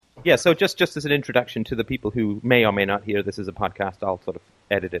Yeah, so just as an introduction to the people who may or may not hear this as a podcast, I'll sort of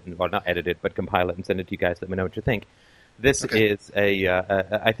edit it, or not edit it, but compile it and send it to you guys. Let me know what you think. This is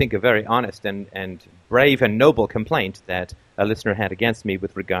I think, a very honest and brave and noble complaint that a listener had against me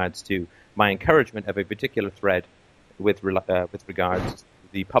with regards to my encouragement of a particular thread with regards to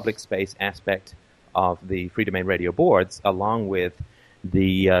the public space aspect of the Free Domain Radio boards, along with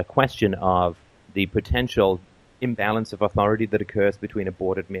the question of the potential imbalance of authority that occurs between a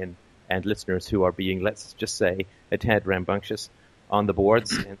board admin and listeners who are being, let's just say, a tad rambunctious on the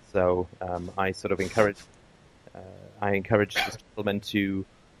boards. And so I sort of encouraged this gentleman to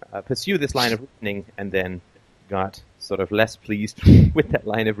pursue this line of reasoning, and then got sort of less pleased with that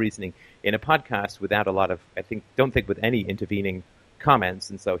line of reasoning in a podcast without a lot of, don't think with any intervening comments.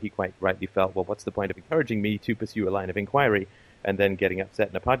 And so he quite rightly felt, well, what's the point of encouraging me to pursue a line of inquiry and then getting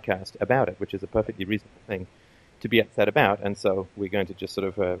upset in a podcast about it, which is a perfectly reasonable thing to be upset about. And so we're going to just sort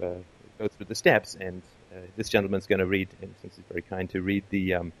of go through the steps, and this gentleman's going to read, and since he's very kind, to read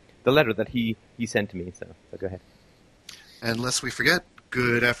the letter that he sent to me. So go ahead. And lest we forget,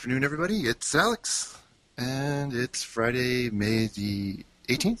 good afternoon, everybody. It's Alex, and it's Friday, May the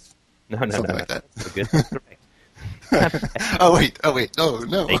 18th? Something like that. So good. Correct. Oh, wait. Oh,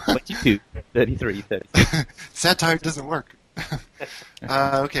 no. 22, 33, 36. Satire doesn't work.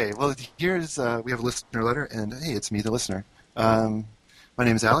 Okay, well, here's, we have a listener letter, and hey, it's me, the listener. My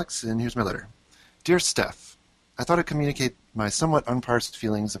name is Alex, and here's my letter. Dear Steph, I thought I'd communicate my somewhat unparsed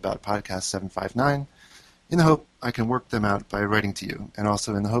feelings about Podcast 759 in the hope I can work them out by writing to you, and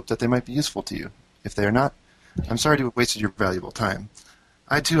also in the hope that they might be useful to you. If they are not, I'm sorry to have wasted your valuable time.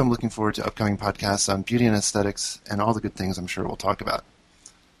 I, too, am looking forward to upcoming podcasts on beauty and aesthetics and all the good things I'm sure we'll talk about.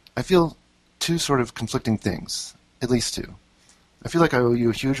 I feel two sort of conflicting things, at least two. I feel like I owe you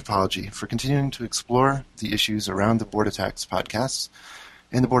a huge apology for continuing to explore the issues around the Board Attacks podcasts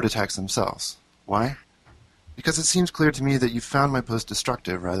and the Board Attacks themselves. Why? Because it seems clear to me that you found my post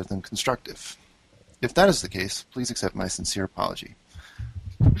destructive rather than constructive. If that is the case, please accept my sincere apology.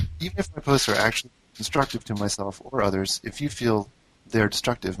 Even if my posts are actually constructive to myself or others, if you feel they are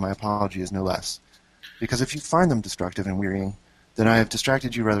destructive, my apology is no less. Because if you find them destructive and wearying, then I have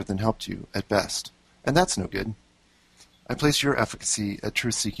distracted you rather than helped you, at best. And that's no good. I place your efficacy at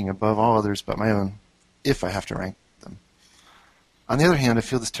truth-seeking above all others but my own, if I have to rank them. On the other hand, I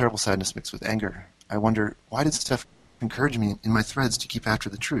feel this terrible sadness mixed with anger. I wonder, why did Steph encourage me in my threads to keep after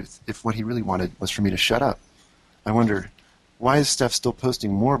the truth, if what he really wanted was for me to shut up? I wonder, why is Steph still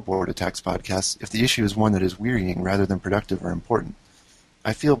posting more Board Attacks podcasts if the issue is one that is wearying rather than productive or important?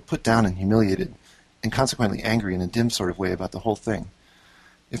 I feel put down and humiliated, and consequently angry in a dim sort of way about the whole thing.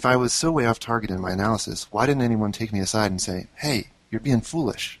 If I was so way off target in my analysis, why didn't anyone take me aside and say, hey, you're being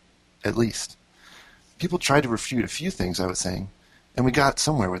foolish, at least? People tried to refute a few things I was saying, and we got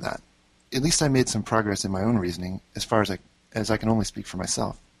somewhere with that. At least I made some progress in my own reasoning, as far as I can only speak for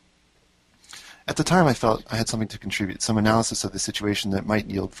myself. At the time, I felt I had something to contribute, some analysis of the situation that might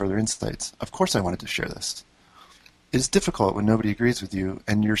yield further insights. Of course I wanted to share this. It is difficult when nobody agrees with you,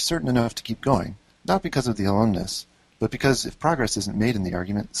 and you're certain enough to keep going, not because of the aloneness, but because if progress isn't made in the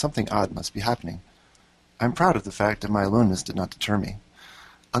argument, something odd must be happening. I'm proud of the fact that my aloneness did not deter me.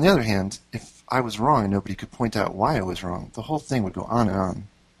 On the other hand, if I was wrong and nobody could point out why I was wrong, the whole thing would go on and on,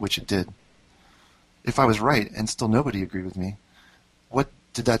 which it did. If I was right and still nobody agreed with me, what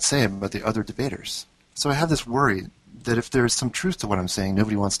did that say about the other debaters? So I have this worry that if there is some truth to what I'm saying,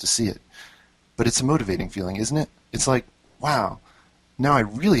 nobody wants to see it. But it's a motivating feeling, isn't it? It's like, wow, now I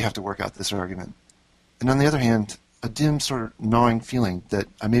really have to work out this argument. And on the other hand, a dim sort of gnawing feeling that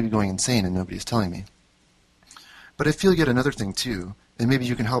I may be going insane and nobody's telling me. But I feel yet another thing too, and maybe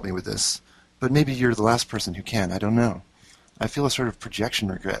you can help me with this, but maybe you're the last person who can, I don't know. I feel a sort of projection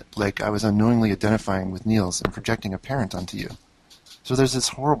regret, like I was unknowingly identifying with Niels and projecting a parent onto you. So there's this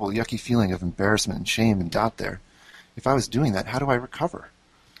horrible, yucky feeling of embarrassment and shame and doubt there. If I was doing that, how do I recover?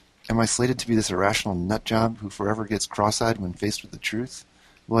 Am I slated to be this irrational nutjob who forever gets cross-eyed when faced with the truth?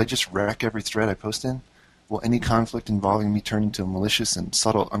 Will I just wreck every thread I post in? Will any conflict involving me turn into a malicious and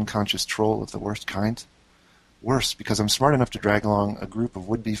subtle unconscious troll of the worst kind? Worse, because I'm smart enough to drag along a group of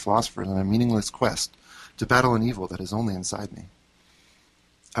would-be philosophers on a meaningless quest to battle an evil that is only inside me.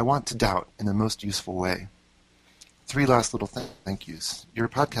 I want to doubt in the most useful way. 3 last little thank yous. Your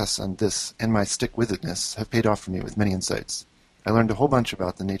podcasts on this and my stick-with-itness have paid off for me with many insights. I learned a whole bunch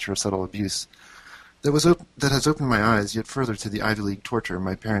about the nature of subtle abuse that has opened my eyes yet further to the Ivy League torture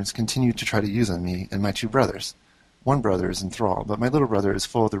my parents continued to try to use on me and my 2 brothers. One brother is in thrall, but my little brother is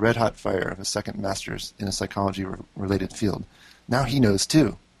full of the red-hot fire of a second master's in a psychology-related field. Now he knows,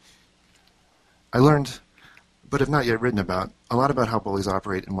 too. I learned, but have not yet written about, a lot about how bullies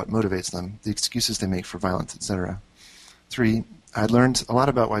operate and what motivates them, the excuses they make for violence, etc. 3. I learned a lot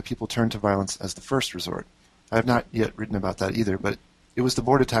about why people turn to violence as the first resort. I have not yet written about that either, but it was the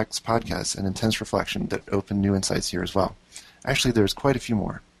Board Attacks podcast and intense reflection that opened new insights here as well. Actually, there's quite a few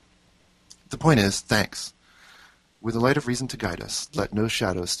more. The point is, thanks. With the light of reason to guide us, let no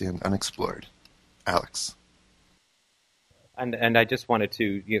shadow stand unexplored. Alex. And I just wanted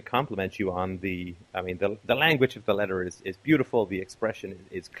to compliment you on the language of the letter is beautiful, the expression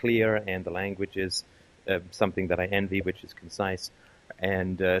is clear, and the language is something that I envy, which is concise.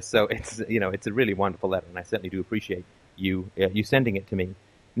 And so it's a really wonderful letter, and I certainly do appreciate you sending it to me.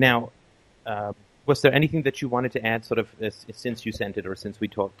 Now, was there anything that you wanted to add, sort of, since you sent it or since we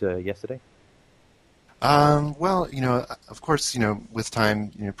talked yesterday? Well, of course, with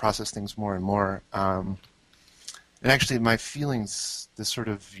time, process things more and more. And actually, my feelings, this sort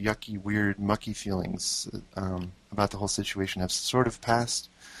of yucky, weird, mucky feelings about the whole situation have sort of passed.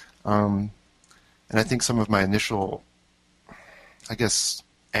 And I think some of my initial, I guess,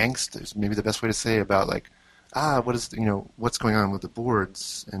 angst is maybe the best way to say about what's going on with the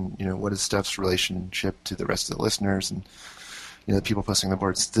boards, and what is Steph's relationship to the rest of the listeners, and the people posting the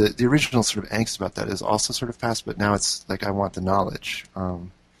boards. The original sort of angst about that is also sort of past, but now it's like I want the knowledge of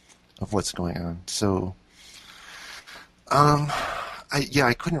what's going on. So,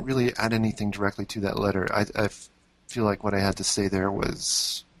 I couldn't really add anything directly to that letter. I feel like what I had to say there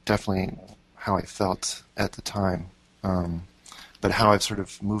was definitely how I felt at the time. But how I've sort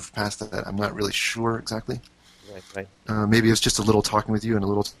of moved past that, I'm not really sure exactly. Right. Maybe it's just a little talking with you and a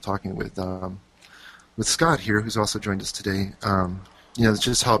little talking with Scott here, who's also joined us today. It's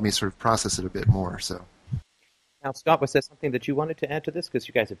just helped me sort of process it a bit more. So, now, Scott, was there something that you wanted to add to this? Because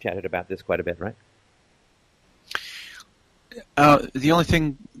you guys have chatted about this quite a bit, right? The only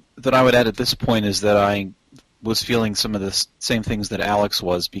thing that I would add at this point is that I was feeling some of the same things that Alex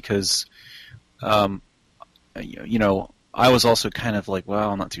was, because, I was also kind of like,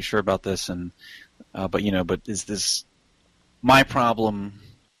 well, I'm not too sure about this, and but is this my problem?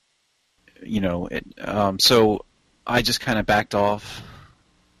 So I just kind of backed off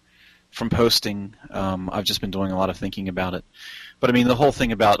from posting. I've just been doing a lot of thinking about it. But I mean, the whole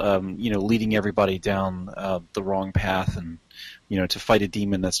thing about leading everybody down the wrong path, and to fight a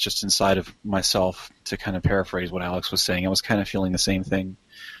demon that's just inside of myself, to kind of paraphrase what Alex was saying, I was kind of feeling the same thing.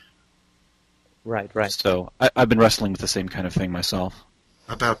 Right. So I've been wrestling with the same kind of thing myself.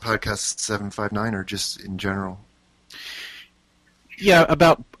 About podcast 759, or just in general? Yeah,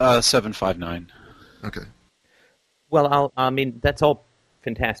 about 759. Okay. Well, that's all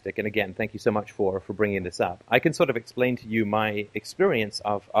fantastic, and again, thank you so much for bringing this up. I can sort of explain to you my experience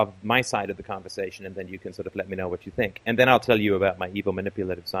of my side of the conversation, and then you can sort of let me know what you think. And then I'll tell you about my evil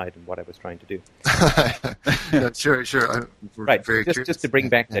manipulative side and what I was trying to do. Yeah, sure. Right, very just to bring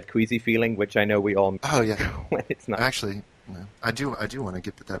back that queasy feeling, which I know we all Oh, yeah. when it's not. Actually, no, I do want to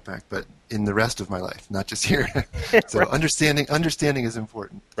get that back, but in the rest of my life, not just here. So Right. understanding is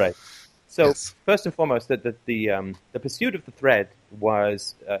important. Right. So Yes. First and foremost, the pursuit of the thread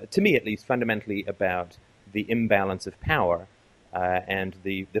was, to me at least, fundamentally about the imbalance of power, and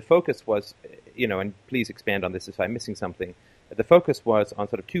the focus was, and please expand on this if I'm missing something. The focus was on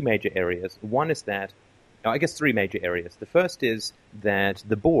sort of two major areas. One is that, I guess three major areas. The first is that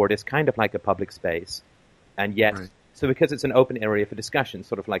the board is kind of like a public space, and yet, Right. so because it's an open area for discussion,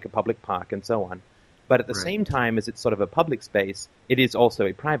 sort of like a public park and so on. But at the Right. same time as it's sort of a public space, it is also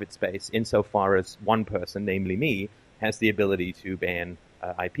a private space insofar as one person, namely me, has the ability to ban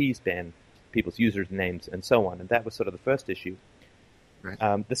IPs, ban people's usernames, and so on. And that was sort of the first issue. Right.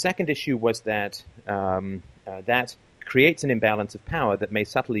 The second issue was that that creates an imbalance of power that may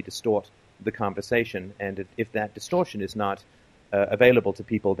subtly distort the conversation. And if that distortion is not available to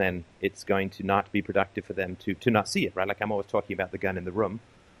people, then it's going to not be productive for them to not see it, right? Like I'm always talking about the gun in the room.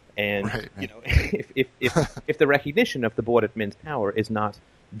 And Right. if the recognition of the board admin's power is not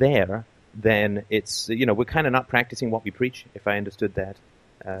there, then it's we're kind of not practicing what we preach. If I understood that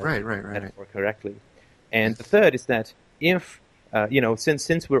Right. metaphor correctly. And the third is that if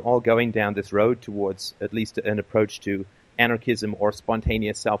since we're all going down this road towards at least an approach to anarchism or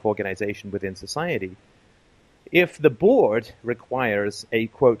spontaneous self-organization within society, if the board requires a,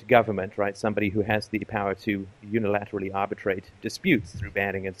 quote, government, right, somebody who has the power to unilaterally arbitrate disputes through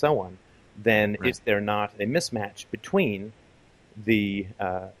banning and so on, then Right. is there not a mismatch between the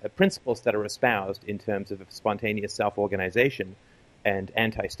principles that are espoused in terms of spontaneous self-organization and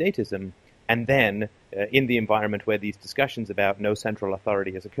anti-statism, and then in the environment where these discussions about no central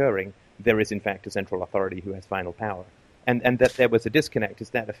authority is occurring, there is in fact a central authority who has final power. And that there was a disconnect. Is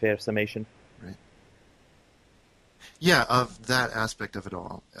that a fair summation? Right. Yeah, of that aspect of it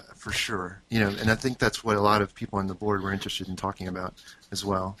all, for sure. And I think that's what a lot of people on the board were interested in talking about as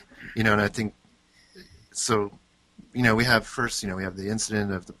well. And I think so. We have first, we have the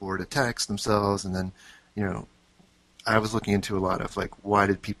incident of the board attacks themselves, and then, I was looking into a lot of like why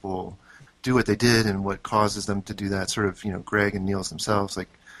did people do what they did and what causes them to do that. Sort of, Greg and Niels themselves, like,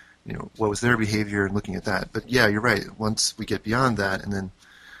 what was their behavior and looking at that. But yeah, you're right. Once we get beyond that, and then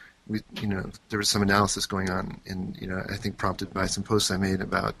there was some analysis going on, and I think prompted by some posts I made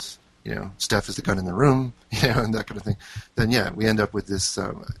about Steph is the gun in the room, and that kind of thing. Then yeah, we end up with this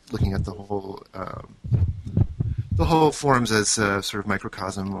looking at the whole forums as sort of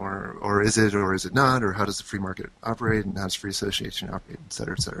microcosm, or is it not, or how does the free market operate, and how does free association operate, et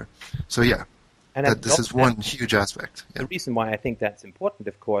cetera, et cetera. So yeah, and this is one huge aspect. Yeah. The reason why I think that's important,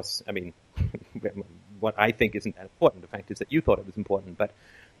 of course, I mean, what I think isn't that important. The fact is that you thought it was important, but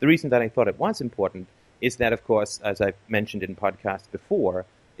the reason that I thought it was important is that, of course, as I've mentioned in podcasts before,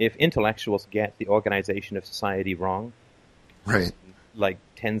 if intellectuals get the organization of society wrong, right, like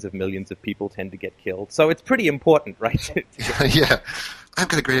tens of millions of people tend to get killed. So it's pretty important, right? Yeah. I've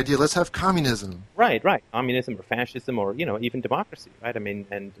got a great idea. Let's have communism. Right. Communism or fascism or, even democracy, right? I mean,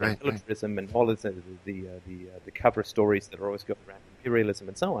 and militarism and all of the cover stories that are always going around, imperialism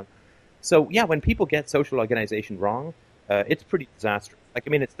and so on. So, yeah, when people get social organization wrong, it's pretty disastrous. Like, I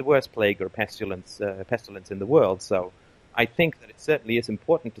mean, it's the worst plague or pestilence in the world. So I think that it certainly is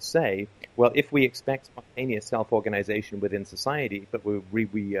important to say, well, if we expect spontaneous self-organization within society, but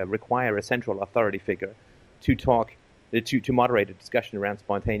we require a central authority figure to moderate a discussion around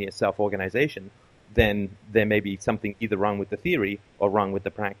spontaneous self-organization, then there may be something either wrong with the theory or wrong with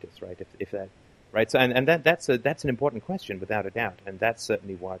the practice, right? If that, right? So, and that's an important question without a doubt, and that's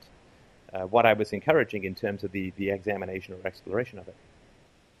certainly what I was encouraging in terms of the examination or exploration of it.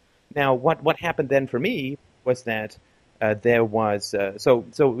 Now, what happened then for me was that there was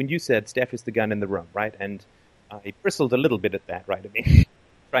so when you said Steph is the gun in the room, right? And I bristled a little bit at that, right? I mean,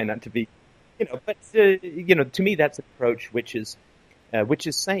 try not to be, but to me that's an approach which is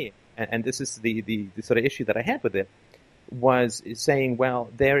saying, and this is the sort of issue that I had with it, was saying, well,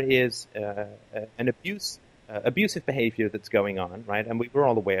 there is an abusive behavior that's going on, right? And we were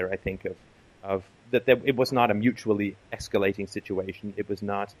all aware, I think, of that it was not a mutually escalating situation. It was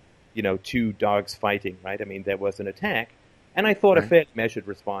not, two dogs fighting, right? I mean, there was an attack, and I thought a fairly measured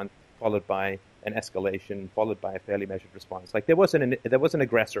response followed by an escalation, followed by a fairly measured response. Like there was an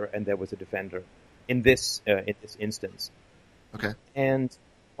aggressor and there was a defender in this instance. Okay. And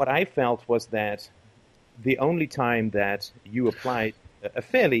what I felt was that the only time that you applied a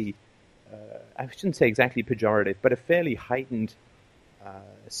fairly, I shouldn't say exactly pejorative, but a fairly heightened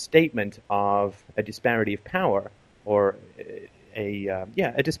statement of a disparity of power, or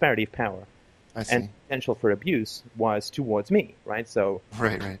a disparity of power, and potential for abuse was towards me, right? So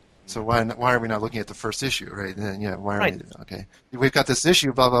right. So why are we not looking at the first issue, right? And then, why are we okay? We've got this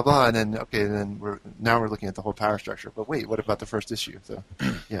issue, blah blah blah, and then we're looking at the whole power structure. But wait, what about the first issue? So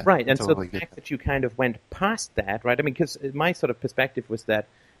yeah, right. And totally so the fact that you kind of went past that, right? I mean, because my sort of perspective was that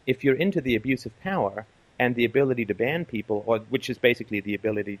if you're into the abuse of power and the ability to ban people, or which is basically the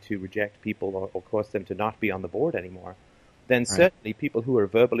ability to reject people or cause them to not be on the board anymore, then certainly people who are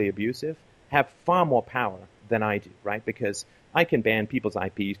verbally abusive have far more power than I do, right? Because I can ban people's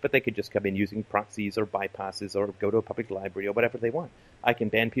IPs, but they could just come in using proxies or bypasses or go to a public library or whatever they want. I can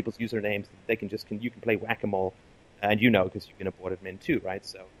ban people's usernames. You can play whack-a-mole, and because you've been a board admin too, right?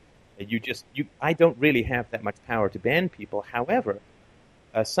 So I don't really have that much power to ban people. However,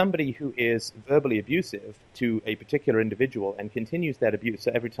 somebody who is verbally abusive to a particular individual and continues that abuse,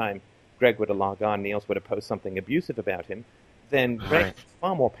 so every time Greg would have logged on, Niels would have posted something abusive about him, then Greg has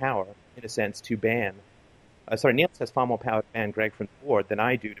far more power, in a sense, to ban. Niels has far more power to ban Greg from the board than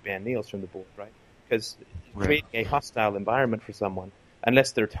I do to ban Niels from the board, right? Because creating a hostile environment for someone,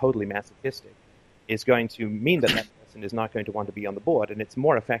 unless they're totally masochistic, is going to mean that person is not going to want to be on the board, and it's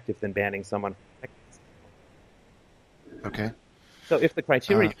more effective than banning someone. Okay. So if the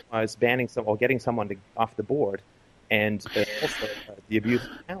criteria was banning or getting someone off the board, and also the abuse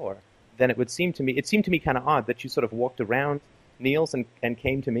of power, then it seemed to me kind of odd that you sort of walked around Niels and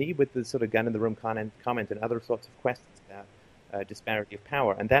came to me with the sort of gun in the room comment and other sorts of questions about disparity of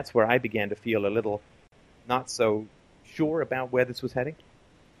power, and that's where I began to feel a little not so sure about where this was heading.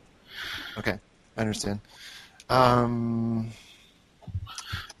 Okay, I understand.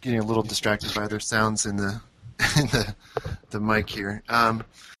 Getting a little distracted by other sounds in the mic here. You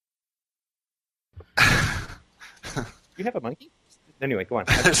have a monkey? Anyway, go on.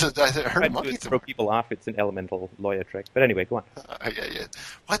 I heard a monkey throw people off. It's an elemental lawyer trick. But anyway, go on. Yeah.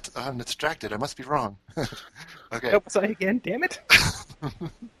 What? I'm distracted. I must be wrong. Okay. Oh, sorry again. Damn it.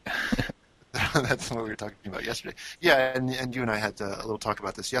 That's what we were talking about yesterday. Yeah, and you and I had a little talk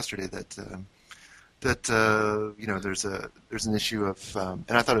about this yesterday. That there's an issue of,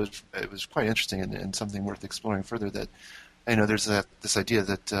 and I thought it was quite interesting and something worth exploring further. That there's this idea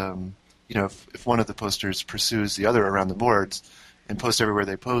that if one of the posters pursues the other around the boards and posts everywhere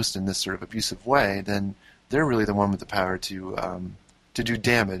they post in this sort of abusive way, then they're really the one with the power to do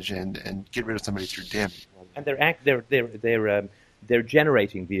damage and get rid of somebody through damage. And they're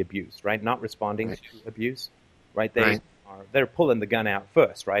generating the abuse, right? Not responding to abuse, right? They're pulling the gun out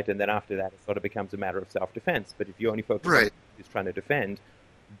first, right? And then after that, it sort of becomes a matter of self-defense. But if you only focus on who's trying to defend,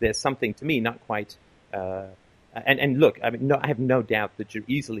 there's something to me not quite. And look, I mean, I have no doubt that you're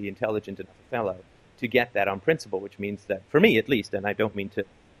easily intelligent enough a fellow to get that on principle, which means that, for me at least, and I don't mean to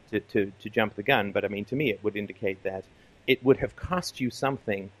jump the gun, but I mean, to me, it would indicate that it would have cost you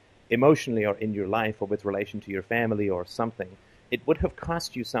something emotionally or in your life or with relation to your family or something. It would have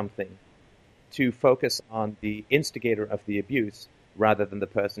cost you something to focus on the instigator of the abuse rather than the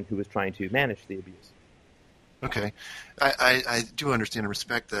person who was trying to manage the abuse. Okay. I do understand and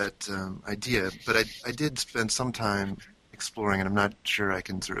respect that idea, but I did spend some time exploring, and I'm not sure I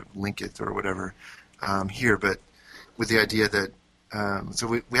can sort of link it or whatever here, but with the idea that, so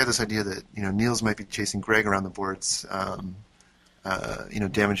we had this idea that, Niels might be chasing Greg around the boards,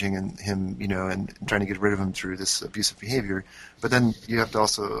 damaging him, and trying to get rid of him through this abusive behavior. But then you have to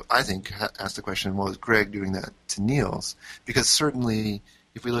also, I think, ask the question, well, is Greg doing that to Niels? Because certainly,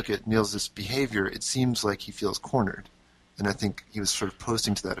 if we look at Niels' behavior, it seems like he feels cornered. And I think he was sort of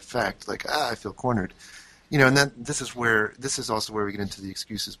posting to that effect, like, I feel cornered. And then this is also where we get into the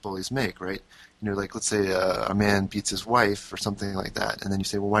excuses bullies make, right? Like, let's say a man beats his wife or something like that, and then you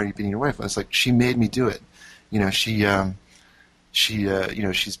say, well, why are you beating your wife? And it's like, she made me do it.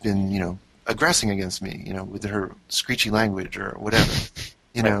 She's been, aggressing against me, with her screechy language or whatever,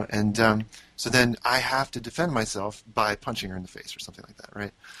 and so then I have to defend myself by punching her in the face or something like that,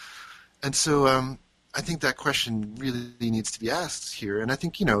 right? And so I think that question really needs to be asked here, and I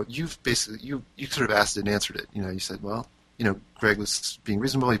think, you've basically, you sort of asked it and answered it. You said, well, Greg was being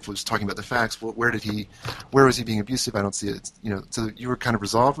reasonable, he was talking about the facts, well, where was he being abusive? I don't see it, so you were kind of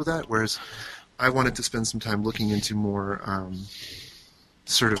resolved with that, whereas I wanted to spend some time looking into more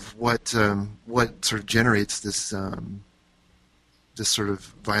sort of what sort of generates this this sort of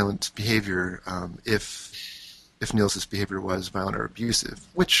violent behavior if Niels' behavior was violent or abusive,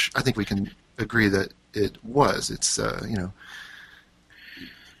 which I think we can agree that it was. It's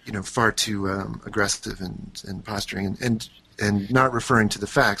far too aggressive and posturing and not referring to the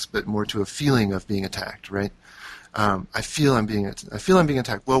facts, but more to a feeling of being attacked, right? I feel I'm being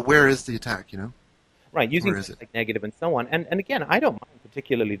attacked. Well, where is the attack? Right, using things like negative and so on. And again, I don't mind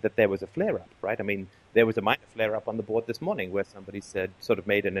particularly that there was a flare-up, right? I mean, there was a minor flare-up on the board this morning where somebody sort of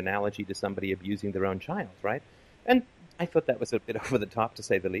made an analogy to somebody abusing their own child, right? And I thought that was a bit over the top, to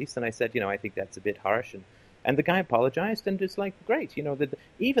say the least. And I said, I think that's a bit harsh. And the guy apologized, and it's like, great.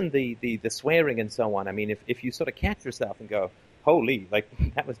 Even the swearing and so on. I mean, if you sort of catch yourself and go, holy, like,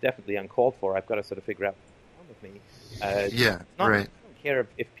 that was definitely uncalled for. I've got to sort of figure out what's wrong with me. Right. I don't care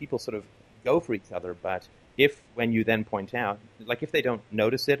if people sort of go for each other, but when you then point out, like if they don't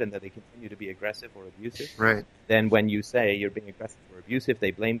notice it and that they continue to be aggressive or abusive, right, then when you say you're being aggressive or abusive,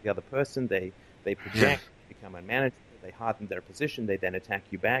 they blame the other person, they project, they become unmanageable, they harden their position, they then attack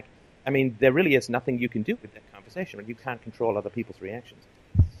you back. I mean, there really is nothing you can do with that conversation. You can't control other people's reactions.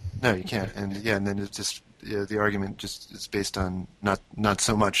 No, you can't. And then it's just the argument just is based on not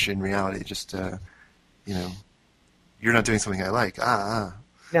so much in reality, just you're not doing something I like.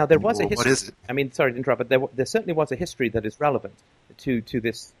 Now, there was a history. What is it? I mean, sorry to interrupt, but there certainly was a history that is relevant to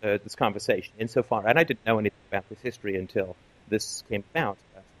this conversation insofar, and I didn't know anything about this history until this came about.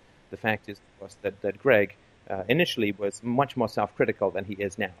 The fact is, of course, that Greg initially was much more self-critical than he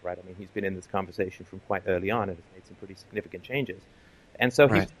is now, right? I mean, he's been in this conversation from quite early on and has made some pretty significant changes. And so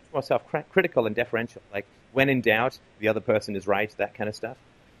he's much more self-critical and deferential, like, when in doubt, the other person is right, that kind of stuff.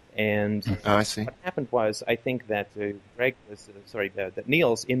 And I see. What happened was, I think that that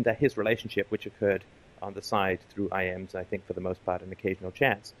Niels, in his relationship, which occurred on the side through IMs, I think for the most part, and occasional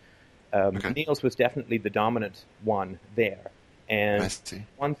chats, Niels was definitely the dominant one there. And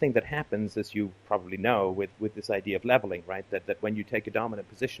one thing that happens, as you probably know, with this idea of leveling, right, that when you take a dominant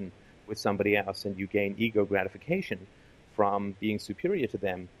position with somebody else and you gain ego gratification from being superior to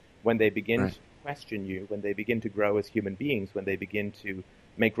them, when they begin to question you, when they begin to grow as human beings, when they begin to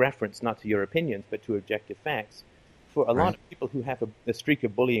make reference not to your opinions but to objective facts, for a lot Right. of people who have a streak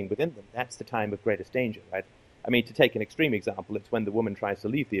of bullying within them, that's the time of greatest danger, right? I mean, to take an extreme example, it's when the woman tries to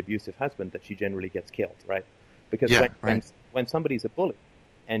leave the abusive husband that she generally gets killed, right? Because Yeah, when, right. when somebody's a bully,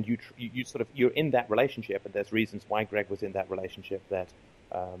 and you sort of you're in that relationship, and there's reasons why Greg was in that relationship that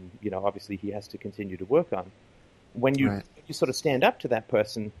obviously he has to continue to work on. When Right. you sort of stand up to that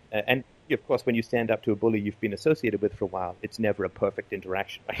person, and of course when you stand up to a bully you've been associated with for a while, it's never a perfect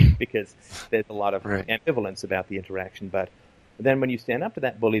interaction, right? Because there's a lot of Right. ambivalence about the interaction. But then when you stand up to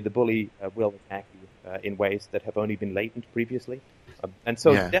that bully, the bully will attack you in ways that have only been latent previously. And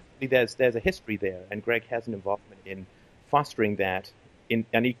so Yeah. definitely there's a history there, and Greg has an involvement in fostering that in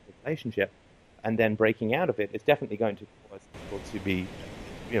an equal relationship, and then breaking out of it is definitely going to cause people to be,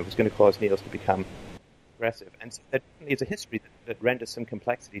 it's going to cause Niels to become aggressive. And so there definitely is a history that renders some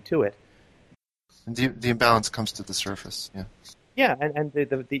complexity to it. And the imbalance comes to the surface. Yeah. Yeah, and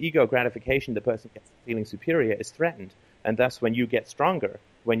the ego gratification the person gets feeling superior is threatened. And thus, when you get stronger,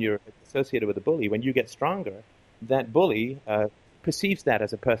 when you're associated with a bully, when you get stronger, that bully perceives that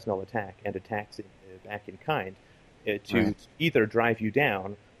as a personal attack and attacks it back in kind to Right. either drive you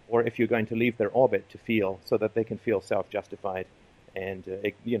down, or if you're going to leave their orbit, to feel so that they can feel self-justified and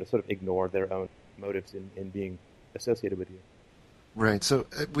sort of ignore their own motives in being associated with you. Right. So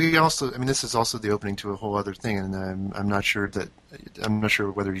we also, I mean, this is also the opening to a whole other thing, and I'm not sure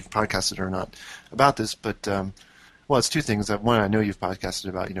whether you've podcasted or not about this, but well, it's two things. One, I know you've podcasted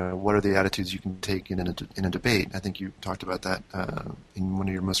about, what are the attitudes you can take in a debate. I think you talked about that in one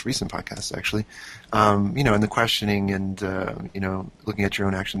of your most recent podcasts, actually. And the questioning and looking at your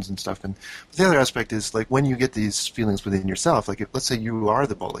own actions and stuff. And the other aspect is like when you get these feelings within yourself, like let's say you are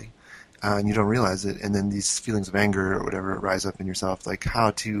the bully. And you don't realize it, and then these feelings of anger or whatever rise up in yourself, like how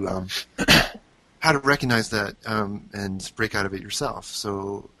to recognize that and break out of it yourself.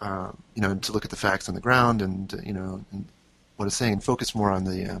 So to look at the facts on the ground and and what it's saying, focus more on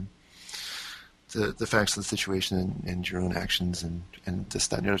the facts of the situation and your own actions and this,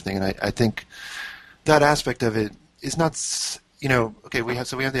 that, and the other thing. And I think that aspect of it is not okay. We have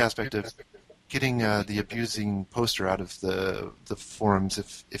the aspect of getting the abusing poster out of the forums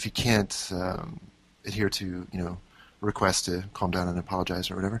if you can't adhere to request to calm down and apologize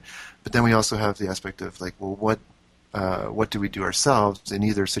or whatever. But then we also have the aspect of like, well, what do we do ourselves in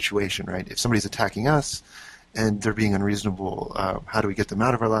either situation, right? If somebody's attacking us and they're being unreasonable, how do we get them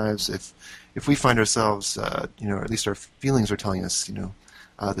out of our lives? If we find ourselves, or at least our feelings are telling us,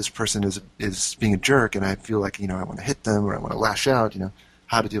 this person is being a jerk, and I feel like I want to hit them or I want to lash out,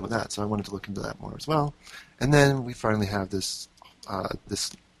 how to deal with that. So I wanted to look into that more as well. And then we finally have this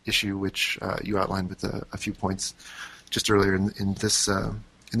issue which you outlined with a few points just earlier in this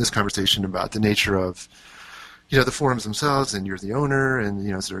conversation about the nature of the forums themselves, and you're the owner, and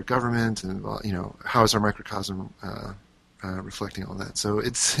is there a government, and how is our microcosm reflecting all that? So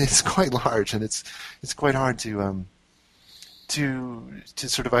it's quite large, and it's quite hard to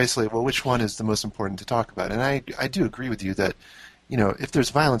sort of isolate. Well, which one is the most important to talk about? And I do agree with you that if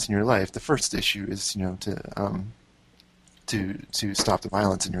there's violence in your life, the first issue is to stop the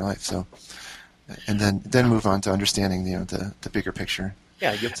violence in your life. So, and then move on to understanding the bigger picture.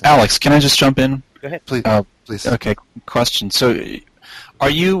 Yeah, Alex, can I just jump in? Go ahead. Please. Okay, question. So, are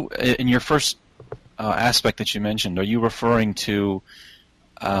you, in your first aspect that you mentioned, are you referring to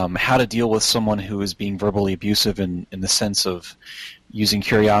how to deal with someone who is being verbally abusive in the sense of using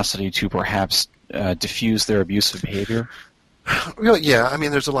curiosity to perhaps diffuse their abusive behavior? Well, yeah. I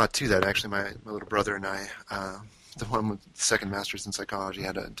mean, there's a lot to that. Actually, my little brother and I, the one with the second master's in psychology,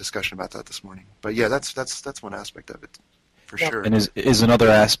 had a discussion about that this morning. But yeah, that's one aspect of it, for sure. And is another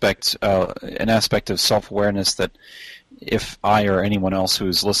aspect an aspect of self-awareness that if I or anyone else who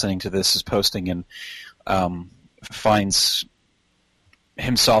is listening to this is posting and finds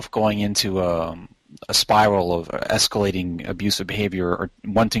himself going into a spiral of escalating abusive behavior or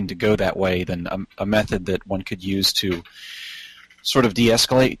wanting to go that way, then a method that one could use to sort of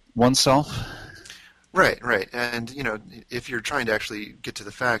de-escalate oneself? Right. And, if you're trying to actually get to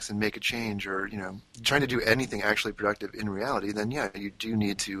the facts and make a change or, trying to do anything actually productive in reality, then, yeah, you do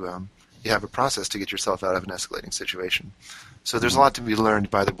need to you have a process to get yourself out of an escalating situation. So there's a lot to be learned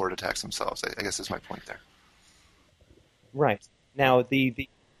by the board attacks themselves, I guess is my point there. Right. Now, the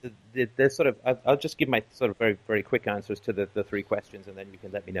sort of, I'll just give my sort of very, very quick answers to the three questions, and then you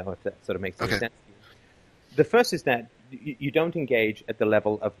can let me know if that sort of makes any sense to you. The first is that you don't engage at the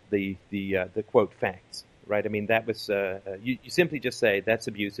level of the quote facts, right? I mean, that was you simply just say that's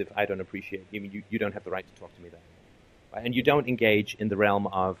abusive. I don't appreciate it. I mean, you don't have the right to talk to me that way, right? And you don't engage in the realm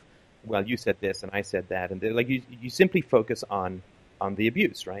of, well, you said this and I said that, and like you simply focus on the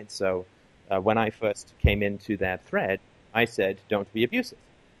abuse, right? So when I first came into that thread, I said, don't be abusive.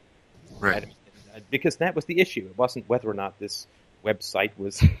 Right. Because that was the issue. It wasn't whether or not this website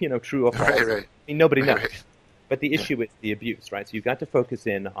was, true or false. Right. I mean, nobody knows. Right. But the issue is the abuse, right? So you've got to focus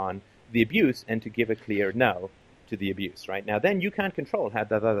in on the abuse and to give a clear no to the abuse, right? Now, then you can't control how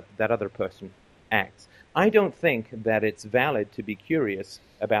that other person acts. I don't think that it's valid to be curious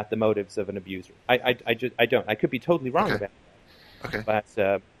about the motives of an abuser. I don't. I could be totally wrong about that. Okay.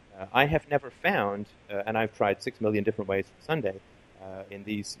 But I have never found, and I've tried 6 million different ways for Sunday in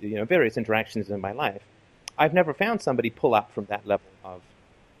these various interactions in my life, I've never found somebody pull up from that level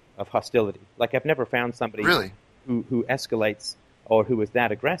of hostility. Like I've never found somebody Really? who escalates or who is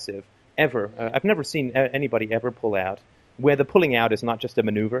that aggressive ever. I've never seen anybody ever pull out where the pulling out is not just a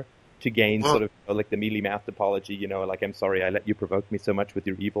maneuver to gain sort of like the mealy-mouthed apology, like I'm sorry I let you provoke me so much with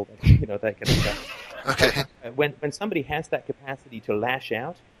your evil, that kind of stuff. Okay. When somebody has that capacity to lash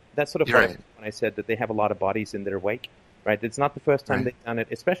out, that's sort of You're like right. when I said that they have a lot of bodies in their wake, right? It's not the first time Right. they've done it,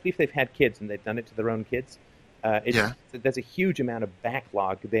 especially if they've had kids and they've done it to their own kids. There's a huge amount of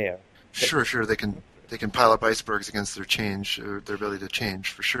backlog there. Sure. They can pile up icebergs against their change, or their ability to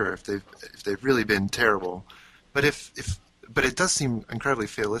change, for sure, if they've really been terrible. But but it does seem incredibly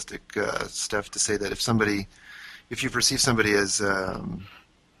fatalistic, Steph, to say that if you perceive somebody as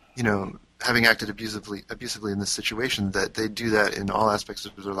having acted abusively in this situation, that they do that in all aspects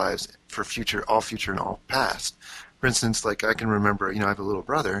of their lives for all future and all past. For instance, like I can remember, I have a little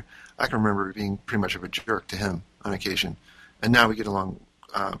brother. I can remember being pretty much of a jerk to him on occasion, and now we get along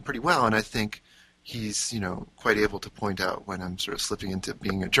pretty well. And I think he's, quite able to point out when I'm sort of slipping into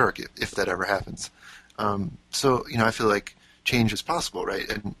being a jerk, if that ever happens. So, I feel like change is possible, right?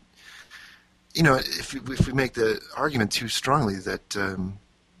 And if we make the argument too strongly that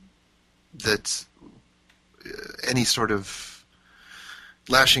any sort of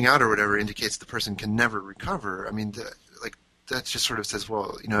lashing out or whatever indicates the person can never recover, I mean, that just sort of says,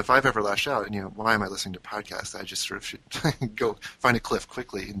 well, if I've ever lashed out, and why am I listening to podcasts? I just sort of should go find a cliff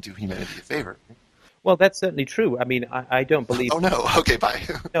quickly and do humanity a favor. Well, that's certainly true. I mean, I don't believe... Oh, no. Okay, bye.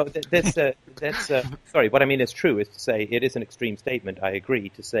 No, that's sorry, what I mean is true, is to say it is an extreme statement, I agree,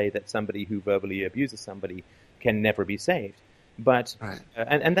 to say that somebody who verbally abuses somebody can never be saved. But, Right.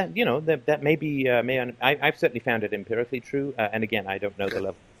 And that, that may be, I've certainly found it empirically true, and again, I don't know the level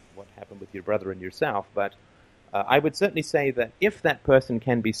of what happened with your brother and yourself, but I would certainly say that if that person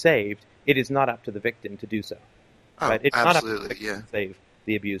can be saved, it is not up to the victim to do so. Oh, right? It's absolutely, not up to the victim to save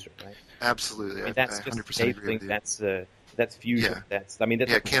the abuser, right? Absolutely. I mean, that's I just 100% agree with you. that's fusion. Yeah. That's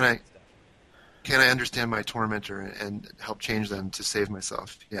Can I understand my tormentor and help change them to save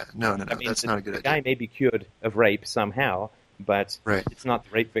myself? Yeah, no, I mean, that's not a good the idea. guy may be cured of rape somehow, but Right. it's not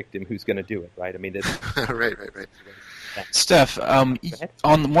the rape victim who's going to do it, right? I mean, right. Steph, on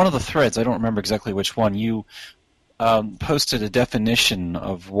one of the threads, I don't remember exactly which one, you posted a definition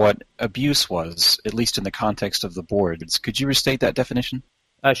of what abuse was, at least in the context of the boards. Could you restate that definition?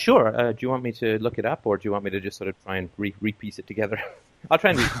 Sure. Do you want me to look it up, or do you want me to just sort of try and repiece it together? I'll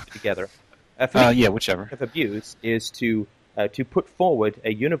try and repiece it together. Yeah, whichever. Of abuse is to put forward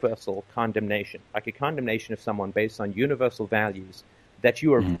a universal condemnation, like a condemnation of someone based on universal values that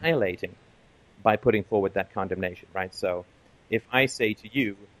you are violating by putting forward that condemnation, right? So if I say to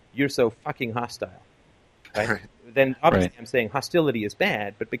you, you're so fucking hostile, right? Then obviously I'm saying hostility is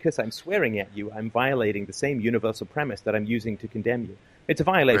bad, but because I'm swearing at you, I'm violating the same universal premise that I'm using to condemn you. It's a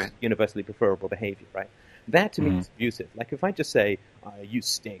violation of universally preferable behavior, right? That to me is abusive. Like if I just say, you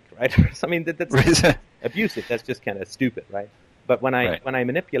stink, right? I mean, that's abusive. That's just kind of stupid, right? But when I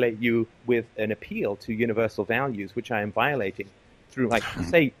manipulate you with an appeal to universal values, which I am violating through, like,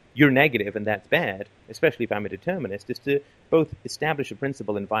 say you're negative and that's bad, especially if I'm a determinist, is to both establish a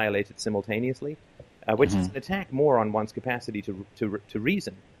principle and violate it simultaneously, which is an attack more on one's capacity to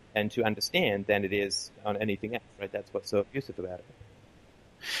reason and to understand than it is on anything else, right? That's what's so abusive about it.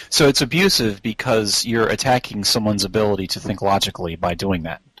 So it's abusive because you're attacking someone's ability to think logically by doing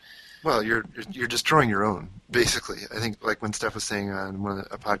that. Well, you're destroying your own, basically. I think, like when Steph was saying on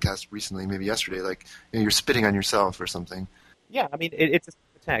a podcast recently, maybe yesterday, like you're spitting on yourself or something. Yeah, I mean, it's an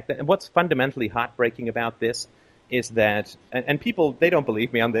attack. And what's fundamentally heartbreaking about this is that, and people, they don't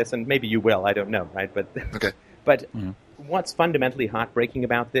believe me on this, and maybe you will, I don't know, right? But okay. But what's fundamentally heartbreaking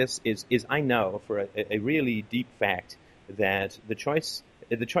about this is I know for a really deep fact that the choices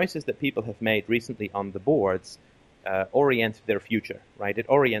that people have made recently on the boards orient their future, right? It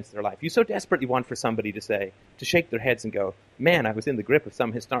orients their life. You so desperately want for somebody to shake their heads and go, man, I was in the grip of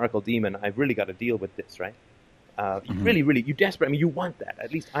some historical demon. I've really got to deal with this, right? You really, you desperate. I mean, you want that.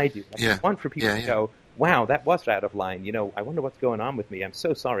 At least I do. You want for people to go, wow, that was out of line. I wonder what's going on with me. I'm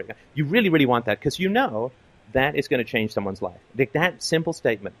so sorry. You really, really want that because that is going to change someone's life. That simple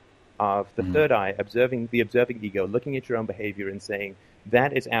statement of the third eye, observing ego, looking at your own behavior and saying,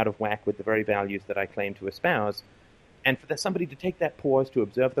 that is out of whack with the very values that I claim to espouse. And for somebody to take that pause, to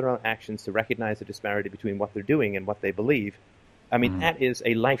observe their own actions, to recognize the disparity between what they're doing and what they believe, I mean, that is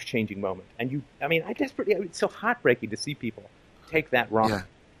a life-changing moment. And it's so heartbreaking to see people take that wrong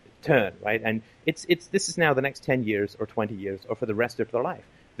turn, right? And this is now the next 10 years or 20 years or for the rest of their life.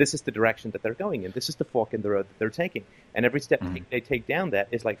 This is the direction that they're going in. This is the fork in the road that they're taking. And every step they take down that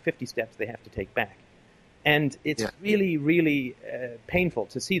is like 50 steps they have to take back. And it's really, really painful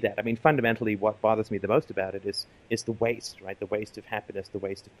to see that. I mean, fundamentally, what bothers me the most about it is the waste, right? The waste of happiness, the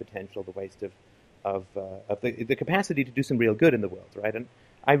waste of potential, the waste of the capacity to do some real good in the world, right? And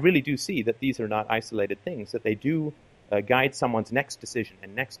I really do see that these are not isolated things, that they do guide someone's next decision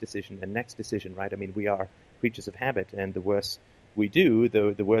and next decision and next decision, right? I mean, we are creatures of habit, and the worse we do,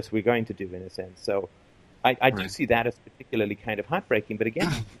 the worse we're going to do, in a sense. So I do see that as particularly kind of heartbreaking, but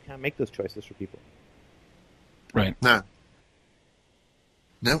again, you can't make those choices for people. Right. No,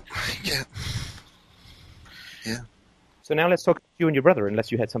 you can't. Yeah. So now let's talk about you and your brother,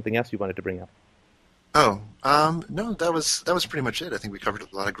 unless you had something else you wanted to bring up. Oh, no, that was pretty much it. I think we covered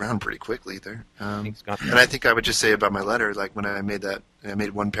a lot of ground pretty quickly there. Thanks, Scott. And I think I would just say about my letter, like when I made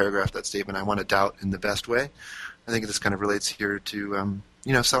one paragraph, that statement, I want to doubt in the best way. I think this kind of relates here to,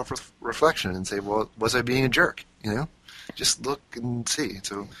 self-reflection and say, well, was I being a jerk? Just look and see.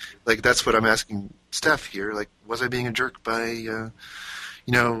 So, like, that's what I'm asking Steph here. Like, was I being a jerk by,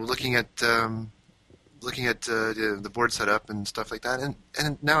 looking at the board setup and stuff like that?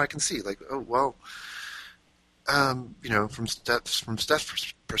 And now I can see, like, oh well, from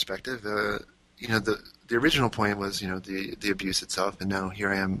Steph's perspective, the original point was, the abuse itself, and now here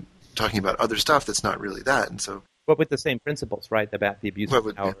I am talking about other stuff that's not really that, and so. But with the same principles, right, about the abuse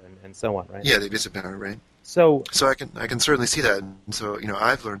of power and so on, right? Yeah, the abuse of power, right? So I can certainly see that, and so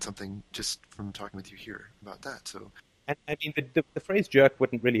I've learned something just from talking with you here about that. So, and I mean, the phrase "jerk"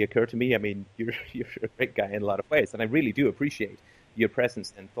 wouldn't really occur to me. I mean, you're a great guy in a lot of ways, and I really do appreciate your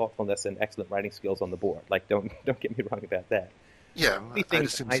presence and thoughtfulness and excellent writing skills on the board. Like, don't get me wrong about that. Yeah, the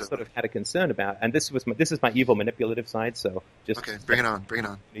things I sort of had a concern about, and this is my evil manipulative side. So just okay, bring it on.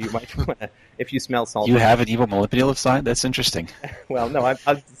 You might want to, if you smell salt. You have an evil manipulative side? That's interesting. Well, no, I'll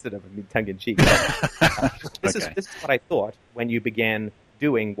sort of tongue in cheek. This is what I thought when you began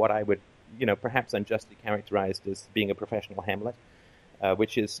doing what I would, perhaps unjustly characterized as being a professional Hamlet,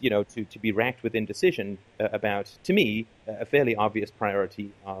 which is, to be racked with indecision about, to me, a fairly obvious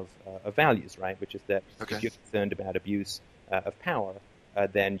priority of values, right? Which is that if you're concerned about abuse of power,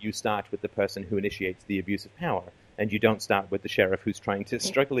 then you start with the person who initiates the abuse of power, and you don't start with the sheriff who's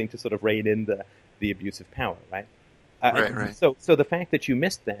struggling to sort of rein in the abuse of power, right? Right. So the fact that you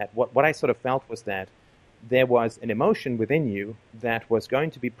missed that, what I sort of felt was that there was an emotion within you that was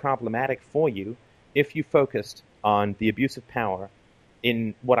going to be problematic for you if you focused on the abuse of power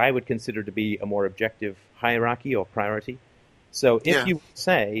in what I would consider to be a more objective hierarchy or priority. So if you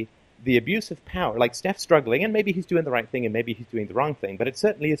say the abuse of power, like Steph's struggling, and maybe he's doing the right thing and maybe he's doing the wrong thing, but it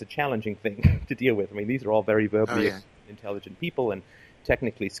certainly is a challenging thing to deal with. I mean, these are all very verbally intelligent people and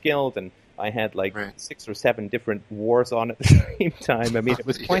technically skilled, and I had 6 or 7 different wars on at the same time. I mean, it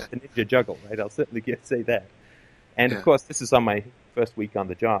was quite the ninja juggle, right? I'll certainly say that. And of course, this is on my first week on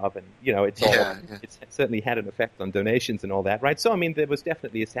the job, and it's certainly had an effect on donations and all that, right? So I mean, there was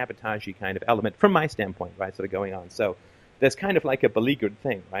definitely a sabotagey kind of element from my standpoint, right, sort of going on. So there's kind of like a beleaguered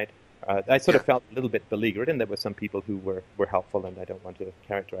thing, right? I sort of felt a little bit beleaguered, and there were some people who were helpful, and I don't want to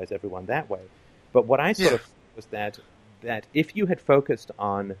characterize everyone that way. But what I sort of was that if you had focused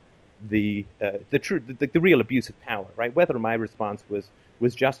on the real abuse of power, right, whether my response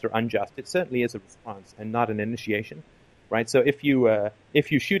was just or unjust, it certainly is a response and not an initiation, right? So if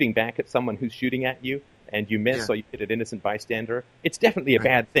you're shooting back at someone who's shooting at you and you miss or you hit an innocent bystander, it's definitely a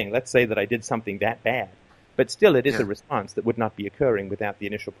bad thing. Let's say that I did something that bad. But still, it is a response that would not be occurring without the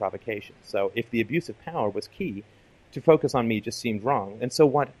initial provocation. So if the abuse of power was key, to focus on me just seemed wrong. And so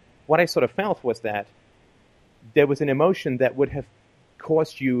what I sort of felt was that there was an emotion that would have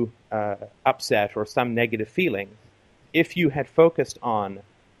caused you upset or some negative feeling if you had focused on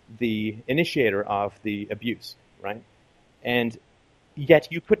the initiator of the abuse, right? And yet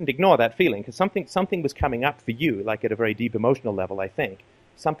you couldn't ignore that feeling because something was coming up for you, like at a very deep emotional level, I think.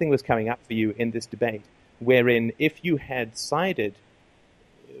 Something was coming up for you in this debate, wherein if you had sided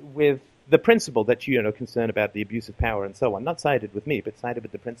with the principle that you concerned about the abuse of power and so on, not sided with me, but sided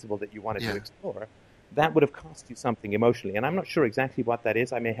with the principle that you wanted to explore, that would have cost you something emotionally. And I'm not sure exactly what that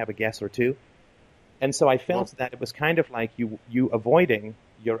is. I may have a guess or two. And so I felt that it was kind of like you avoiding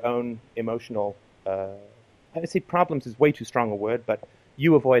your own emotional, I would say problems is way too strong a word, but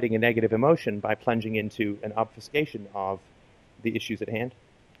you avoiding a negative emotion by plunging into an obfuscation of the issues at hand.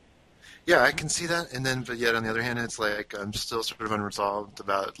 Yeah, I can see that, and then, but yet on the other hand, it's like I'm still sort of unresolved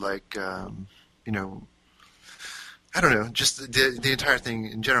about like, you know, I don't know, just the entire thing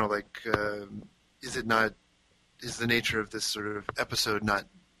in general. Like, is the nature of this sort of episode not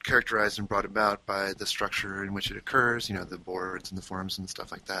characterized and brought about by the structure in which it occurs? You know, the boards and the forums and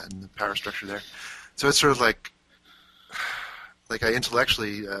stuff like that, and the power structure there. So it's sort of like I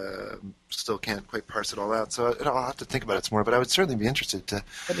intellectually still can't quite parse it all out. So I'll have to think about it some more. But I would certainly be interested to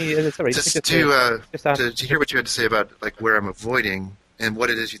hear what you had to say about like where I'm avoiding and what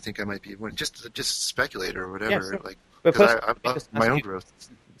it is you think I might be avoiding. Just speculate or whatever. Yeah, sure. Like, but because first, I love my own growth.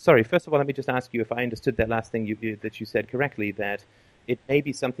 Sorry, first of all, let me just ask you if I understood that last thing that you said correctly, that it may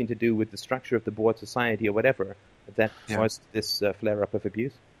be something to do with the structure of the board society or whatever that caused this flare-up of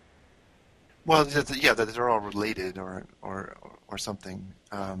abuse. Well, that they're all related or something.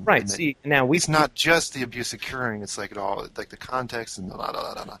 Right. See, now it's not just the abuse occurring; it's like it all, like the context and the la la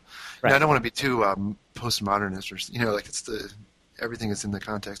la la. Right. Now, I don't want to be too postmodernist, or like it's everything is in the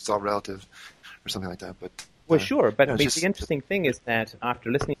context; it's all relative, or something like that. But well, sure. But the interesting thing is that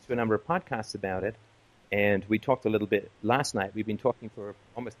after listening to a number of podcasts about it, and we talked a little bit last night. We've been talking for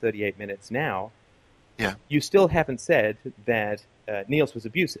almost 38 minutes now. Yeah. You still haven't said that Niels was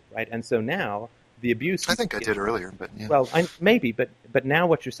abusive, right? And so now the abuse... I think I did earlier, but yeah. Well, maybe, but now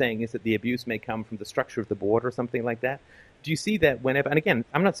what you're saying is that the abuse may come from the structure of the board or something like that. Do you see that whenever... And again,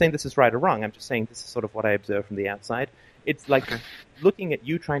 I'm not saying this is right or wrong. I'm just saying this is sort of what I observe from the outside. It's like looking at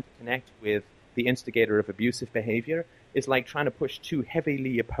you trying to connect with the instigator of abusive behavior is like trying to push two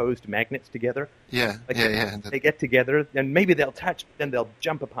heavily opposed magnets together. Yeah, like yeah. They get together, and maybe they'll touch, but then they'll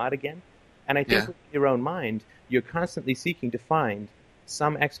jump apart again. And I think in your own mind, you're constantly seeking to find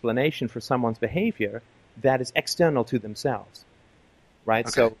some explanation for someone's behavior that is external to themselves, right?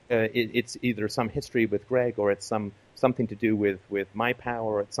 Okay. So it's either some history with Greg, or it's something to do with my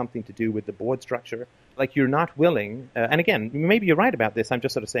power, or it's something to do with the board structure. Like you're not willing, and again, maybe you're right about this, I'm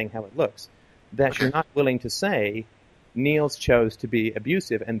just sort of saying how it looks, that you're not willing to say Niels chose to be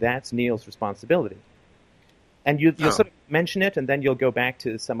abusive, and that's Niels' responsibility. And you'll sort of mention it, and then you'll go back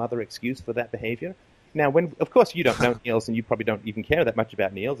to some other excuse for that behavior. Now, of course, you don't know Niels, and you probably don't even care that much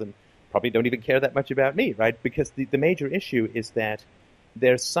about Niels, and probably don't even care that much about me, right? Because the major issue is that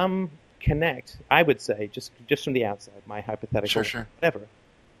there's some connect, I would say, just from the outside, my hypothetical, whatever.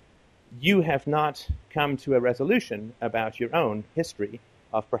 You have not come to a resolution about your own history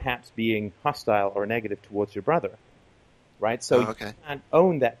of perhaps being hostile or negative towards your brother, right? So you can't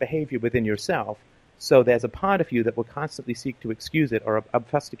own that behavior within yourself. So there's a part of you that will constantly seek to excuse it or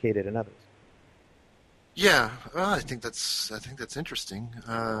obfuscate it in others. Yeah, well, I think that's interesting.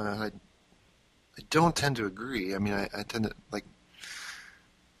 I don't tend to agree. I mean, I tend to like,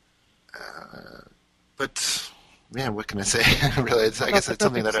 but man, what can I say? Really, I guess it's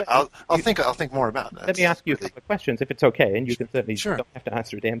something that I'll think more about. Let me ask you a couple of questions, if it's okay, and you can certainly don't have to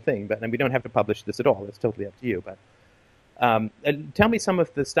answer a damn thing. But we don't have to publish this at all. It's totally up to you. But tell me some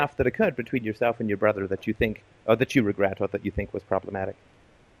of the stuff that occurred between yourself and your brother that you think, or that you regret, or that you think was problematic.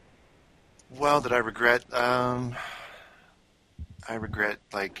 Well, that I regret. I regret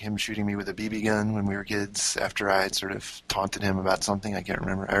like him shooting me with a BB gun when we were kids. After I had sort of taunted him about something, I can't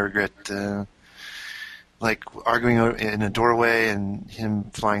remember. I regret like arguing in a doorway and him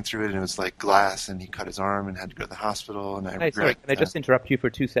flying through it, and it was like glass, and he cut his arm and had to go to the hospital. And Can I just interrupt you for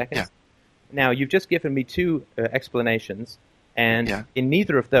 2 seconds? Yeah. Now, you've just given me two explanations, and in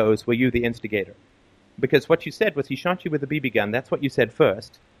neither of those were you the instigator. Because what you said was he shot you with a BB gun. That's what you said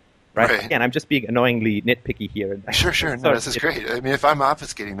first. Right? Again, I'm just being annoyingly nitpicky here. Sure. No, this is great. I mean, if I'm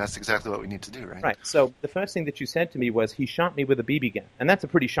obfuscating, that's exactly what we need to do, right? Right. So the first thing that you said to me was he shot me with a BB gun. And that's a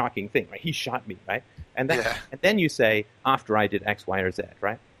pretty shocking thing, right? He shot me, right? And then you say, after I did X, Y, or Z,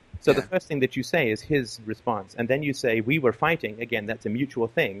 right? So the first thing that you say is his response. And then you say, we were fighting. Again, that's a mutual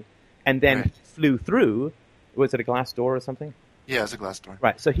thing. And then he flew through, was it a glass door or something? Yeah, it's a glass door.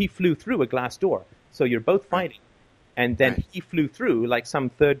 Right. So he flew through a glass door. So you're both fighting. And then he flew through like some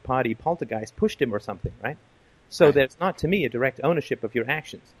third-party poltergeist pushed him or something, right? So there's not, to me, a direct ownership of your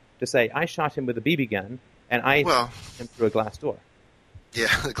actions to say, I shot him with a BB gun, and I shot him through a glass door. Yeah,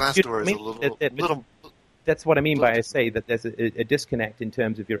 the glass door is a little... That's what I mean by I say that there's a disconnect in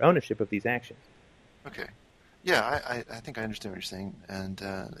terms of your ownership of these actions. Okay. Yeah, I think I understand what you're saying, and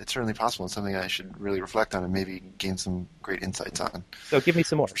it's certainly possible. It's something I should really reflect on and maybe gain some great insights on. So give me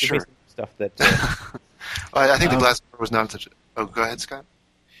some more. Sure. Give me some stuff that I think the glass door was not such. Oh, go ahead, Scott.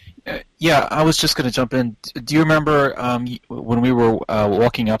 Yeah, I was just going to jump in. Do you remember when we were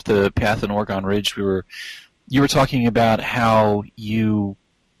walking up the path in Oregon Ridge? You were talking about how you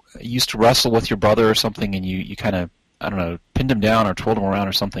used to wrestle with your brother or something, and you kind of, I don't know, pinned him down or twirled him around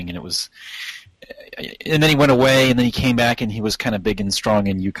or something, and then he went away, and then he came back, and he was kind of big and strong,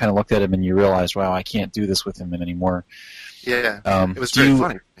 and you kind of looked at him and you realized, wow, I can't do this with him anymore. Yeah, it was very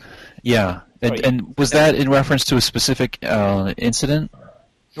funny. Yeah, and was that in reference to a specific incident?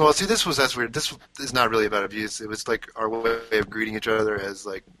 Well, see, that's weird. This is not really about abuse. It was like our way of greeting each other as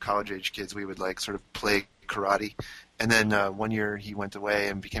like college-age kids. We would like sort of play karate, and then one year he went away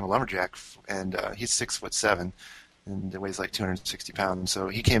and became a lumberjack, and he's 6'7", and weighs like 260 pounds. So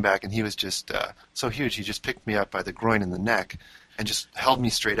he came back, and he was just so huge. He just picked me up by the groin and the neck, and just held me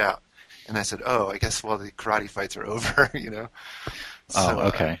straight out. And I said, "Oh, I guess the karate fights are over," you know. So,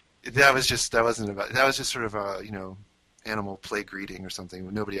 okay. That was just sort of a animal play greeting or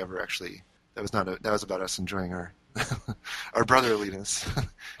something. Nobody ever actually. That was about us enjoying our our brotherliness.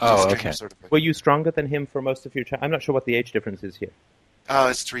 Oh, okay. Sort of Were you stronger than him for most of your time? I'm not sure what the age difference is here. Oh,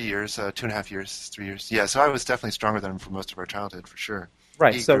 it's 3 years, 2.5 years, 3 years. Yeah, so I was definitely stronger than him for most of our childhood, for sure.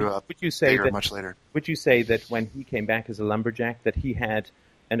 Right. He so grew up would you say bigger that much later? Would you say that when he came back as a lumberjack, that he had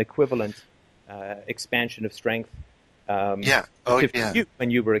an equivalent expansion of strength? Yeah. Oh, yeah.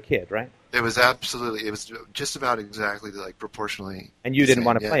 When you were a kid, right? It was just about exactly like proportionally. And you didn't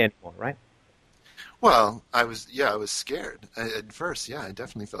want to play anymore, right? Well, I was scared at first. Yeah, I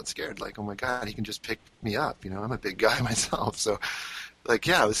definitely felt scared. Like, oh my God, he can just pick me up. I'm a big guy myself, so like,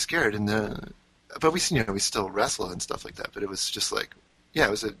 yeah, I was scared. And but we still wrestle and stuff like that. But it was just like, yeah,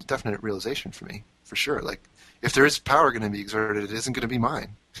 it was a definite realization for me, for sure. Like, if there is power going to be exerted, it isn't going to be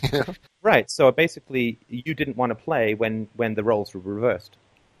mine. Right. So basically, you didn't want to play when the roles were reversed.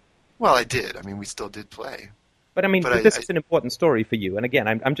 Well, I did. I mean, we still did play. But I mean, this is an important story for you. And again,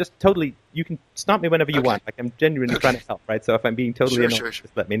 I'm just totally. You can stop me whenever you want. Like, I'm genuinely trying to help, right? So if I'm being totally annoying,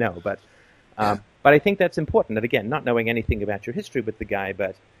 just let me know. But I think that's important. And again, not knowing anything about your history with the guy,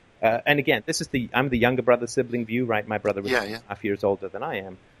 but and again, I'm the younger brother sibling view, right? My brother was 2.5 years older than I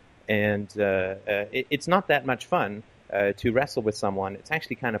am, and it's not that much fun to wrestle with someone. It's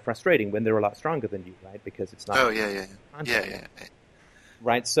actually kind of frustrating when they're a lot stronger than you, right? Because it's not. Oh yeah.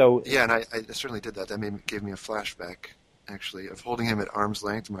 Right, so... Yeah, and I certainly did that. That gave me a flashback, actually, of holding him at arm's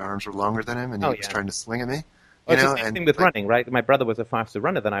length. My arms were longer than him, and he was trying to swing at me. It's the same thing with running, right? My brother was a faster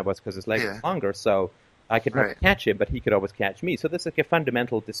runner than I was because his legs were longer, so I could never catch him, but he could always catch me. So there's like a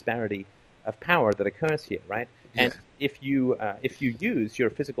fundamental disparity of power that occurs here, right? Yeah. And if you use your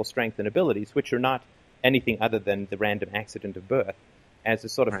physical strength and abilities, which are not anything other than the random accident of birth, as a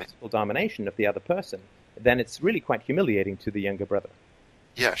sort of physical domination of the other person, then it's really quite humiliating to the younger brother.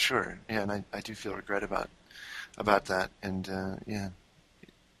 Yeah, sure. Yeah, and I do feel regret about that, and yeah,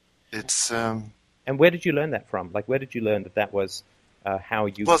 it's. And where did you learn that from? Like, where did you learn that was how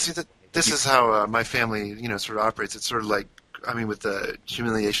you? Well, see, this is how my family, sort of operates. It's sort of like, I mean, with the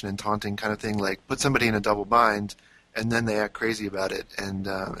humiliation and taunting kind of thing. Like, put somebody in a double bind, and then they act crazy about it, and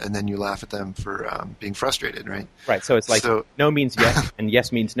then you laugh at them for being frustrated, right? Right. So it's like no means yes, and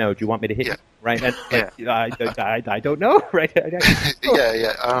yes means no. Do you want me to hit you? Right. And, I don't know. Right.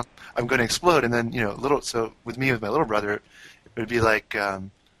 Yeah. I'm going to explode, and then So with my little brother, it would be like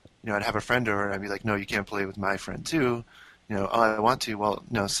I'd have a friend over, and I'd be like, no, you can't play with my friend too. Oh, I want to. Well,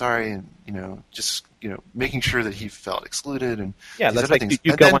 no, sorry, and just making sure that he felt excluded, and that's like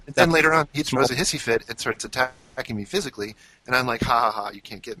then later on he throws a hissy fit and starts attacking me physically, and I'm like, ha ha ha, you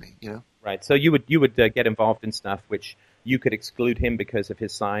can't get me, Right. So you would get involved in stuff which you could exclude him because of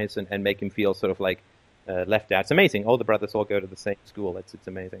his size and make him feel sort of like left out. It's amazing. All the brothers all go to the same school. It's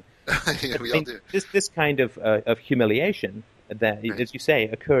amazing. We all do. This kind of humiliation that, as you say,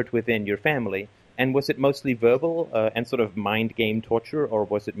 occurred within your family. And was it mostly verbal and sort of mind game torture, or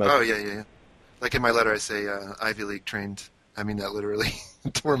was it mostly... Oh, yeah. Like in my letter I say Ivy League trained. I mean that literally.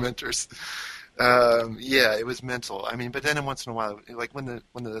 Tormentors. Yeah, it was mental. I mean, but then once in a while, like when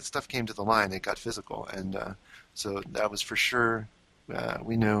the stuff came to the line, it got physical. And so that was for sure,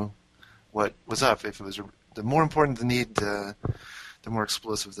 we knew what was up. If it was the more important the need, the more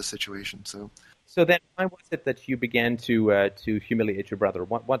explosive the situation. So then, why was it that you began to humiliate your brother?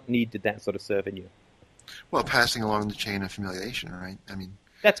 What need did that sort of serve in you? Well, passing along the chain of humiliation, right? I mean,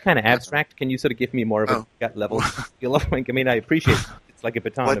 that's kind of abstract. Can you sort of give me more of a gut level feel of? I mean, I appreciate it's like a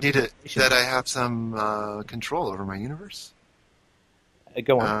baton. What needed that I have some control over my universe.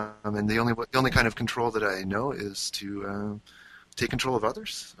 Go on. And the only kind of control that I know is to take control of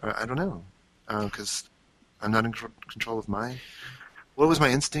others. I don't know, because I'm not in control of my what was my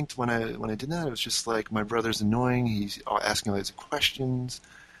instinct when I did that? It was just like, my brother's annoying. He's asking all these questions.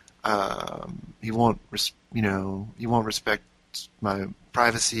 He won't respect my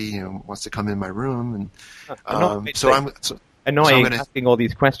privacy. Wants to come in my room, and annoying, asking all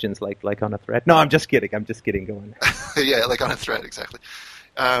these questions like on a thread. No, I'm just kidding. Go on. Yeah, like on a thread, exactly.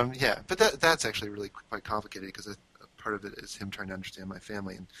 Yeah, but that's actually really quite complicated, because part of it is him trying to understand my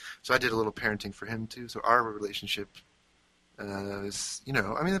family, and so I did a little parenting for him too. So our relationship is,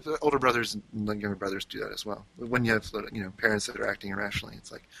 the older brothers and younger brothers do that as well. When you have parents that are acting irrationally,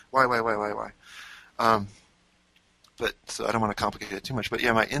 it's like, why? But so I don't want to complicate it too much. But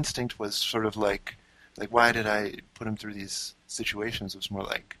yeah, my instinct was sort of like why did I put him through these situations? It was more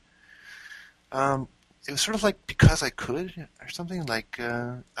like, it was sort of like because I could, or something, like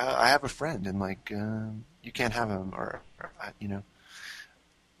I have a friend, and like you can't have him, or I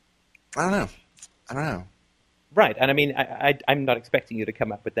don't know. Right, and I mean, I'm not expecting you to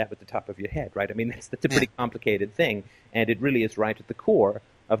come up with that with the top of your head, right? I mean, that's a pretty complicated thing, and it really is right at the core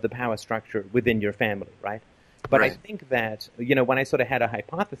of the power structure within your family, right? But right. I think that, when I sort of had a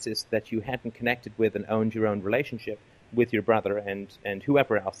hypothesis that you hadn't connected with and owned your own relationship with your brother and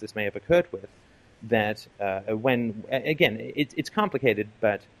whoever else this may have occurred with, that it's complicated,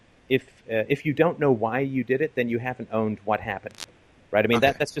 but if you don't know why you did it, then you haven't owned what happened, right? I mean,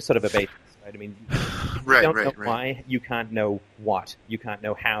 okay. That's just sort of a basis, right? I mean, if you don't know why, you can't know what. You can't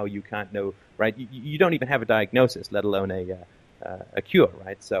know how. You can't know, right? You don't even have a diagnosis, let alone a cure,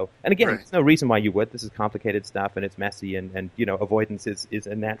 right? So, and again, there's no reason why you would. This is complicated stuff, and it's messy, and avoidance is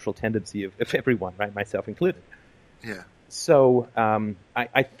a natural tendency of everyone, right? Myself included. Yeah. So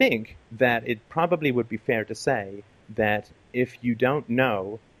I think that it probably would be fair to say that if you don't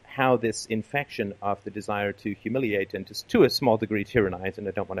know how this infection of the desire to humiliate and to a small degree tyrannize, and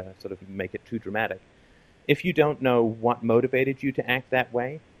I don't want to sort of make it too dramatic, if you don't know what motivated you to act that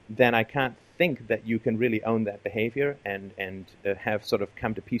way, then I can't think that you can really own that behavior and have sort of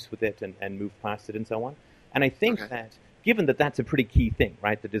come to peace with it and move past it and so on. And I think that given that that's a pretty key thing,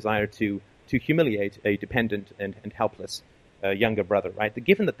 right, the desire to humiliate a dependent and helpless younger brother, right?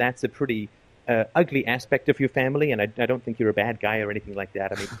 Given that that's a pretty ugly aspect of your family, and I don't think you're a bad guy or anything like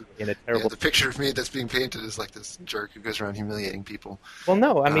that. I mean, in a terrible... Yeah, the picture of me that's being painted is like this jerk who goes around humiliating people. Well,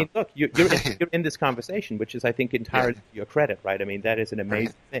 no, I mean, look, you're in this conversation, which is, I think, entirely to your credit, right? I mean, that is an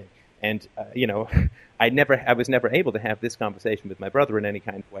amazing thing. And, I was never able to have this conversation with my brother in any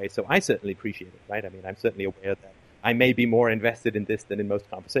kind of way, so I certainly appreciate it, right? I mean, I'm certainly aware that I may be more invested in this than in most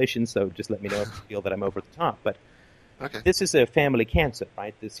conversations, so just let me know if you feel that I'm over the top. But this is a family cancer,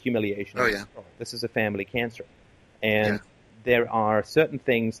 right? This humiliation. Oh, yeah. This is a family cancer. And there are certain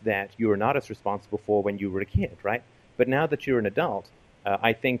things that you were not as responsible for when you were a kid, right? But now that you're an adult,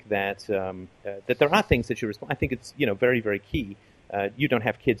 I think that that there are things that you're responsible. I think it's, very, very key. You don't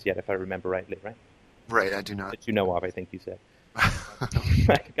have kids yet, if I remember rightly, right? Right, I do not. That you know of, I think you said.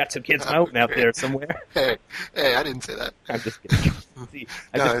 Got some kids out there somewhere. Hey, I didn't say that. I'm just kidding. See,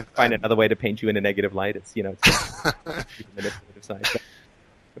 I just find another way to paint you in a negative light. It's, it's the manipulative side.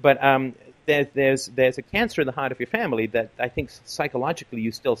 But there's a cancer in the heart of your family that I think psychologically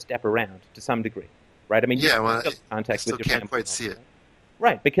you still step around to some degree, right? I mean, you still contact with your family. Can't quite see it.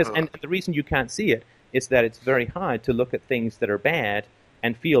 Right, because and the reason you can't see it is that it's very hard to look at things that are bad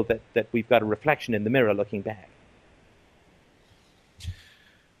and feel that we've got a reflection in the mirror looking back.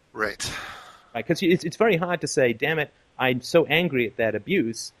 Right. Because it's very hard to say, damn it, I'm so angry at that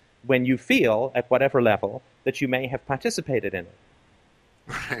abuse, when you feel, at whatever level, that you may have participated in it.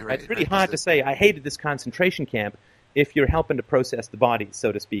 Right. It's really hard to say, I hated this concentration camp, if you're helping to process the bodies,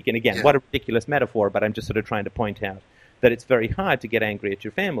 so to speak. And again, what a ridiculous metaphor, but I'm just sort of trying to point out that it's very hard to get angry at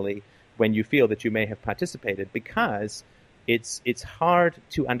your family when you feel that you may have participated, because it's hard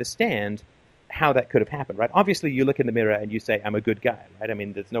to understand how that could have happened, right? Obviously, you look in the mirror and you say, I'm a good guy, right? I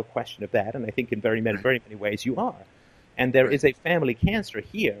mean, there's no question of that, and I think in very many ways you are. And there is a family cancer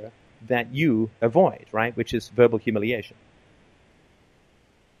here that you avoid, right, which is verbal humiliation.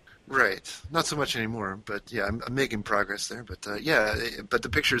 Right. Not so much anymore, but yeah, I'm making progress there. But but the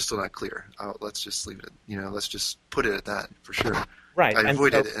picture is still not clear. Let's just leave it. Let's just put it at that for sure. Right. I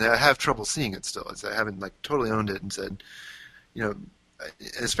avoid it, and I have trouble seeing it still. I haven't totally owned it and said,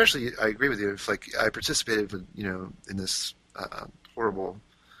 especially I agree with you. If I participated, in this horrible,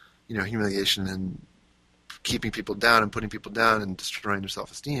 humiliation and keeping people down and putting people down and destroying their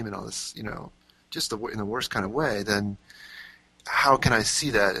self-esteem and all this, just in the worst kind of way, then how can I see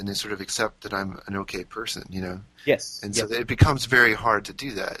that and then sort of accept that I'm an okay person, Yes. And so it becomes very hard to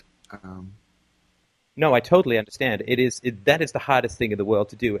do that. No, I totally understand. That is the hardest thing in the world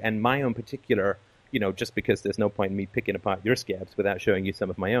to do. And my own particular just because there's no point in me picking apart your scabs without showing you some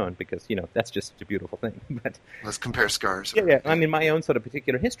of my own, because, that's just such a beautiful thing. But let's compare scars. Yeah. I mean, my own sort of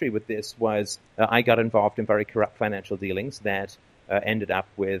particular history with this was I got involved in very corrupt financial dealings that ended up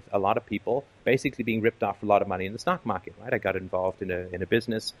with a lot of people basically being ripped off for a lot of money in the stock market, right? I got involved in a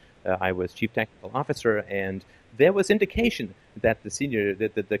business. I was chief technical officer, and there was indication that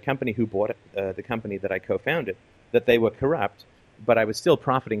the company who bought it, the company that I co-founded, that they were corrupt, but I was still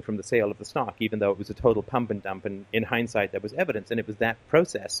profiting from the sale of the stock, even though it was a total pump and dump, and in hindsight there was evidence. And it was that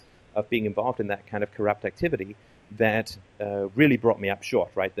process of being involved in that kind of corrupt activity that really brought me up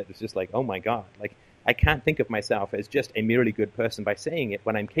short, right? That was just like, oh my God, like, I can't think of myself as just a merely good person by saying it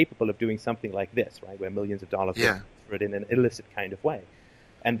when I'm capable of doing something like this, right, where millions of dollars are transferred in an illicit kind of way.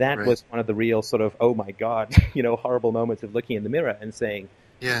 And that was one of the real sort of, oh my God, horrible moments of looking in the mirror and saying,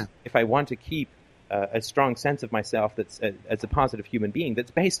 if I want to keep a strong sense of myself that's as a positive human being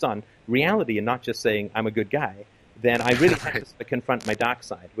that's based on reality and not just saying I'm a good guy, then I really had to sort of confront my dark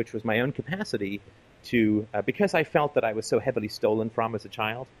side, which was my own capacity to, because I felt that I was so heavily stolen from as a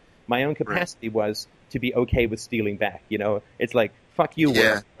child, my own capacity was to be okay with stealing back. It's like, fuck you,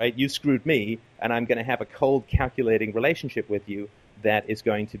 world, right? You screwed me, and I'm going to have a cold, calculating relationship with you that is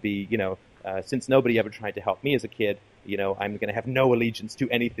going to be, since nobody ever tried to help me as a kid, I'm going to have no allegiance to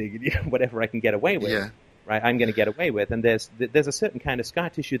anything, whatever I can get away with, right? I'm going to get away with. And there's a certain kind of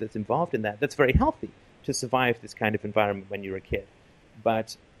scar tissue that's involved in that that's very healthy to survive this kind of environment when you're a kid.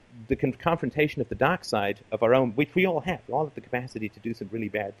 But the confrontation of the dark side of our own, which we all have the capacity to do some really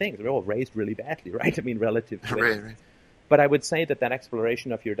bad things. We're all raised really badly, right? I mean, relative to it. Right. But I would say that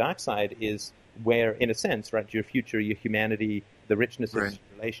exploration of your dark side is where, in a sense, right, your future, your humanity, the richness of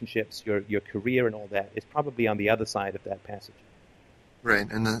relationships, your career and all that is probably on the other side of that passage. Right.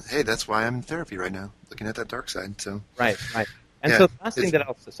 And hey, that's why I'm in therapy right now, looking at that dark side. So Right. And so the last thing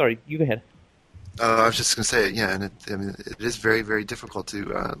that sorry, you go ahead. I was just going to say, and it is very, very difficult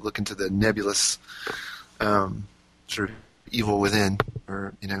to look into the nebulous sort of evil within,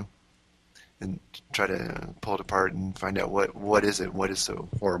 or and try to pull it apart and find out what is it, what is so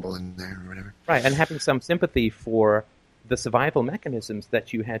horrible in there, or whatever. Right, and having some sympathy for the survival mechanisms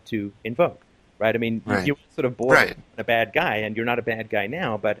that you had to invoke. Right, I mean, you were sort of born a bad guy, and you're not a bad guy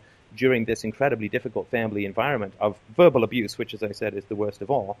now, but during this incredibly difficult family environment of verbal abuse, which, as I said, is the worst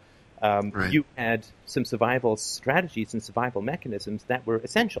of all. You had some survival strategies and survival mechanisms that were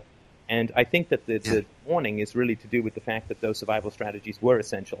essential. And I think that the warning is really to do with the fact that those survival strategies were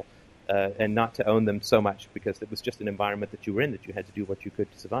essential and not to own them so much because it was just an environment that you were in that you had to do what you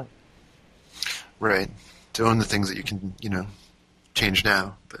could to survive. Right. To own the things that you can, change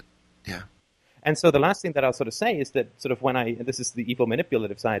now. But, yeah. And so the last thing that I'll sort of say is that sort of this is the evil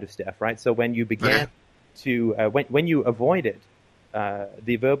manipulative side of Steph, right? So when you began to, when you avoided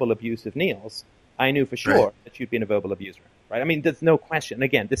the verbal abuse of Niels, I knew for sure that you'd been a verbal abuser, right? I mean, there's no question.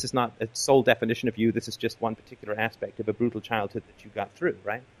 Again, this is not a sole definition of you. This is just one particular aspect of a brutal childhood that you got through,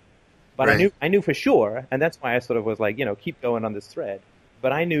 right? But I knew for sure, and that's why I sort of was like, keep going on this thread.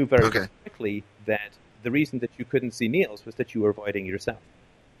 But I knew very quickly that the reason that you couldn't see Niels was that you were avoiding yourself.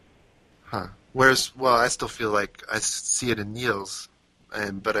 Huh. Whereas, I still feel like I see it in Niels,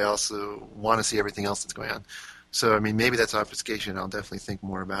 but I also want to see everything else that's going on. So, I mean, maybe that's obfuscation. I'll definitely think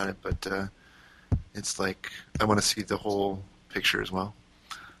more about it, but it's like I want to see the whole picture as well.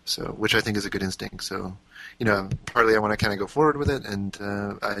 So, which I think is a good instinct. So, partly I want to kind of go forward with it,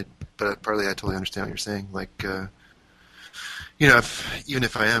 but partly I totally understand what you're saying. Like, even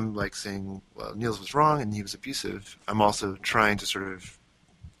if I am like saying, well, Niels was wrong and he was abusive, I'm also trying to sort of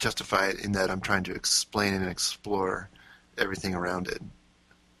justify it in that I'm trying to explain and explore everything around it.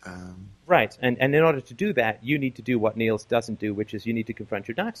 Right, and in order to do that, you need to do what Niels doesn't do, which is you need to confront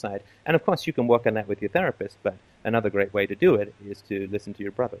your dark side. And of course, you can work on that with your therapist, but another great way to do it is to listen to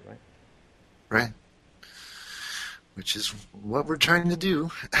your brother, right? Right. Which is what we're trying to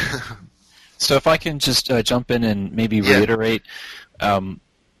do. So if I can just jump in and maybe reiterate.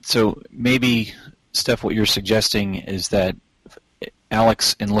 So maybe, Steph, what you're suggesting is that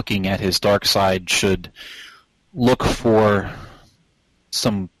Alex, in looking at his dark side, should look for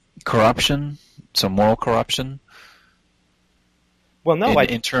some corruption, some moral corruption. Well, no,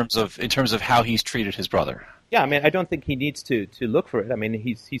 in terms of how he's treated his brother. Yeah, I mean, I don't think he needs to look for it. I mean,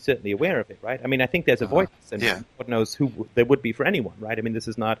 he's certainly aware of it, right? I mean, I think there's avoidance, and what knows who there would be for anyone, right? I mean, this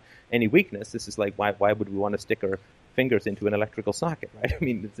is not any weakness. This is like, why would we want to stick our fingers into an electrical socket, right? I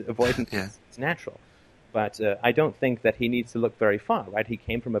mean, avoidance is natural. But I don't think that he needs to look very far, right? He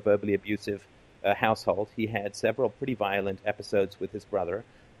came from a verbally abusive household. He had several pretty violent episodes with his brother,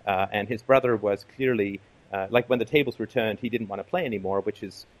 and his brother was clearly like when the tables were turned, he didn't want to play anymore, which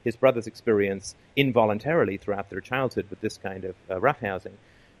is his brother's experience involuntarily throughout their childhood with this kind of roughhousing.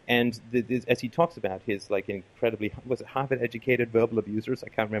 And as he talks about his like incredibly, was it Harvard-educated verbal abusers? I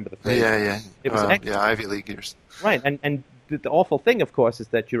can't remember the phrase. Yeah. It was Ivy Leaguers. Right, and the awful thing, of course, is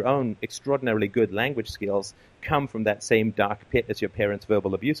that your own extraordinarily good language skills come from that same dark pit as your parents'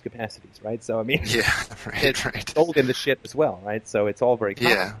 verbal abuse capacities, right? So I mean, it's gold in the shit as well, right? So it's all very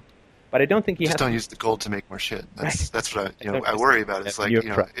common. Yeah. But I don't think he just don't use the gold to make more shit. That's what I worry about. It's like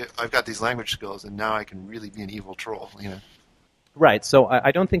I've got these language skills, and now I can really be an evil troll. Right. So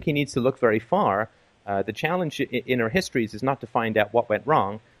I don't think he needs to look very far. The challenge in our histories is not to find out what went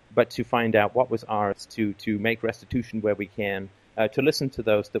wrong, but to find out what was ours, to make restitution where we can, to listen to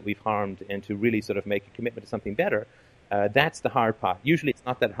those that we've harmed, and to really sort of make a commitment to something better. That's the hard part. Usually, it's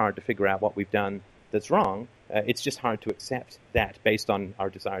not that hard to figure out what we've done that's wrong. It's just hard to accept that based on our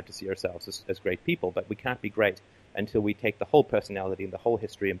desire to see ourselves as great people. But we can't be great until we take the whole personality and the whole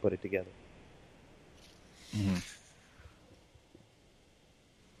history and put it together. Mm-hmm.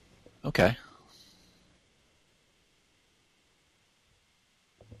 Okay.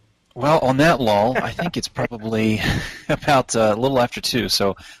 Well, on that lull, I think it's probably about a little after 2,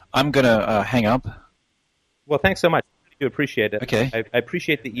 so I'm going to hang up. Well, thanks so much. I do appreciate it. Okay. I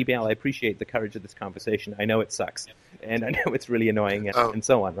appreciate the email. I appreciate the courage of this conversation. I know it sucks, and I know it's really annoying, and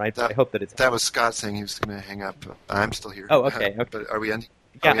so on, right? I hope that it's... That was Scott saying he was going to hang up. I'm still here. Oh, okay. But are we ending?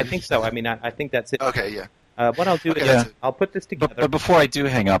 Yeah, I think so. I mean, I think that's it. Okay, yeah. What I'll do is I'll put this together. But before I do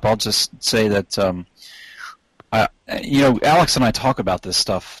hang up, I'll just say that, Alex and I talk about this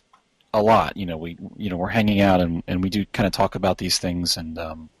stuff a lot. We're hanging out and we do kind of talk about these things, and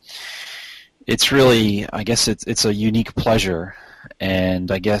it's really, I guess it's a unique pleasure,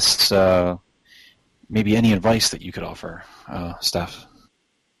 and I guess maybe any advice that you could offer, Steph.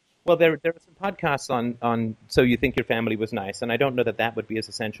 Well, there are some podcasts on So You Think Your Family Was Nice, and I don't know that would be as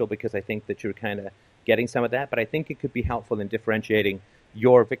essential because I think that you're kind of getting some of that, but I think it could be helpful in differentiating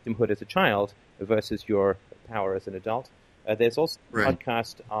your victimhood as a child versus your power as an adult. There's also a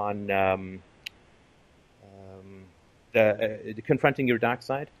podcast on confronting your dark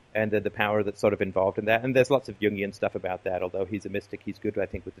side and the power that's sort of involved in that, and there's lots of Jungian stuff about that, although he's a mystic, he's good, I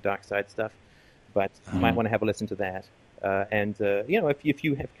think, with the dark side stuff, but you might want to have a listen to that. If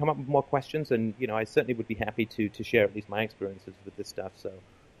you have come up with more questions, and I certainly would be happy to share at least my experiences with this stuff. So,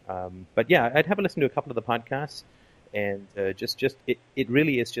 but yeah, I'd have a listen to a couple of the podcasts, and it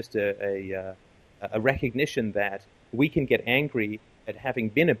really is just a recognition that we can get angry at having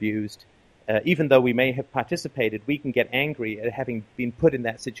been abused, even though we may have participated. We can get angry at having been put in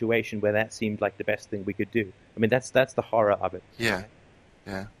that situation where that seemed like the best thing we could do. I mean, that's the horror of it. Yeah.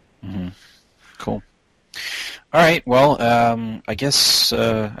 Mm-hmm. Cool. All right. Well, I guess,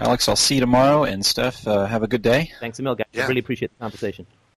 Alex, I'll see you tomorrow. And Steph, have a good day. Thanks a mil, guys. Yeah. I really appreciate the conversation.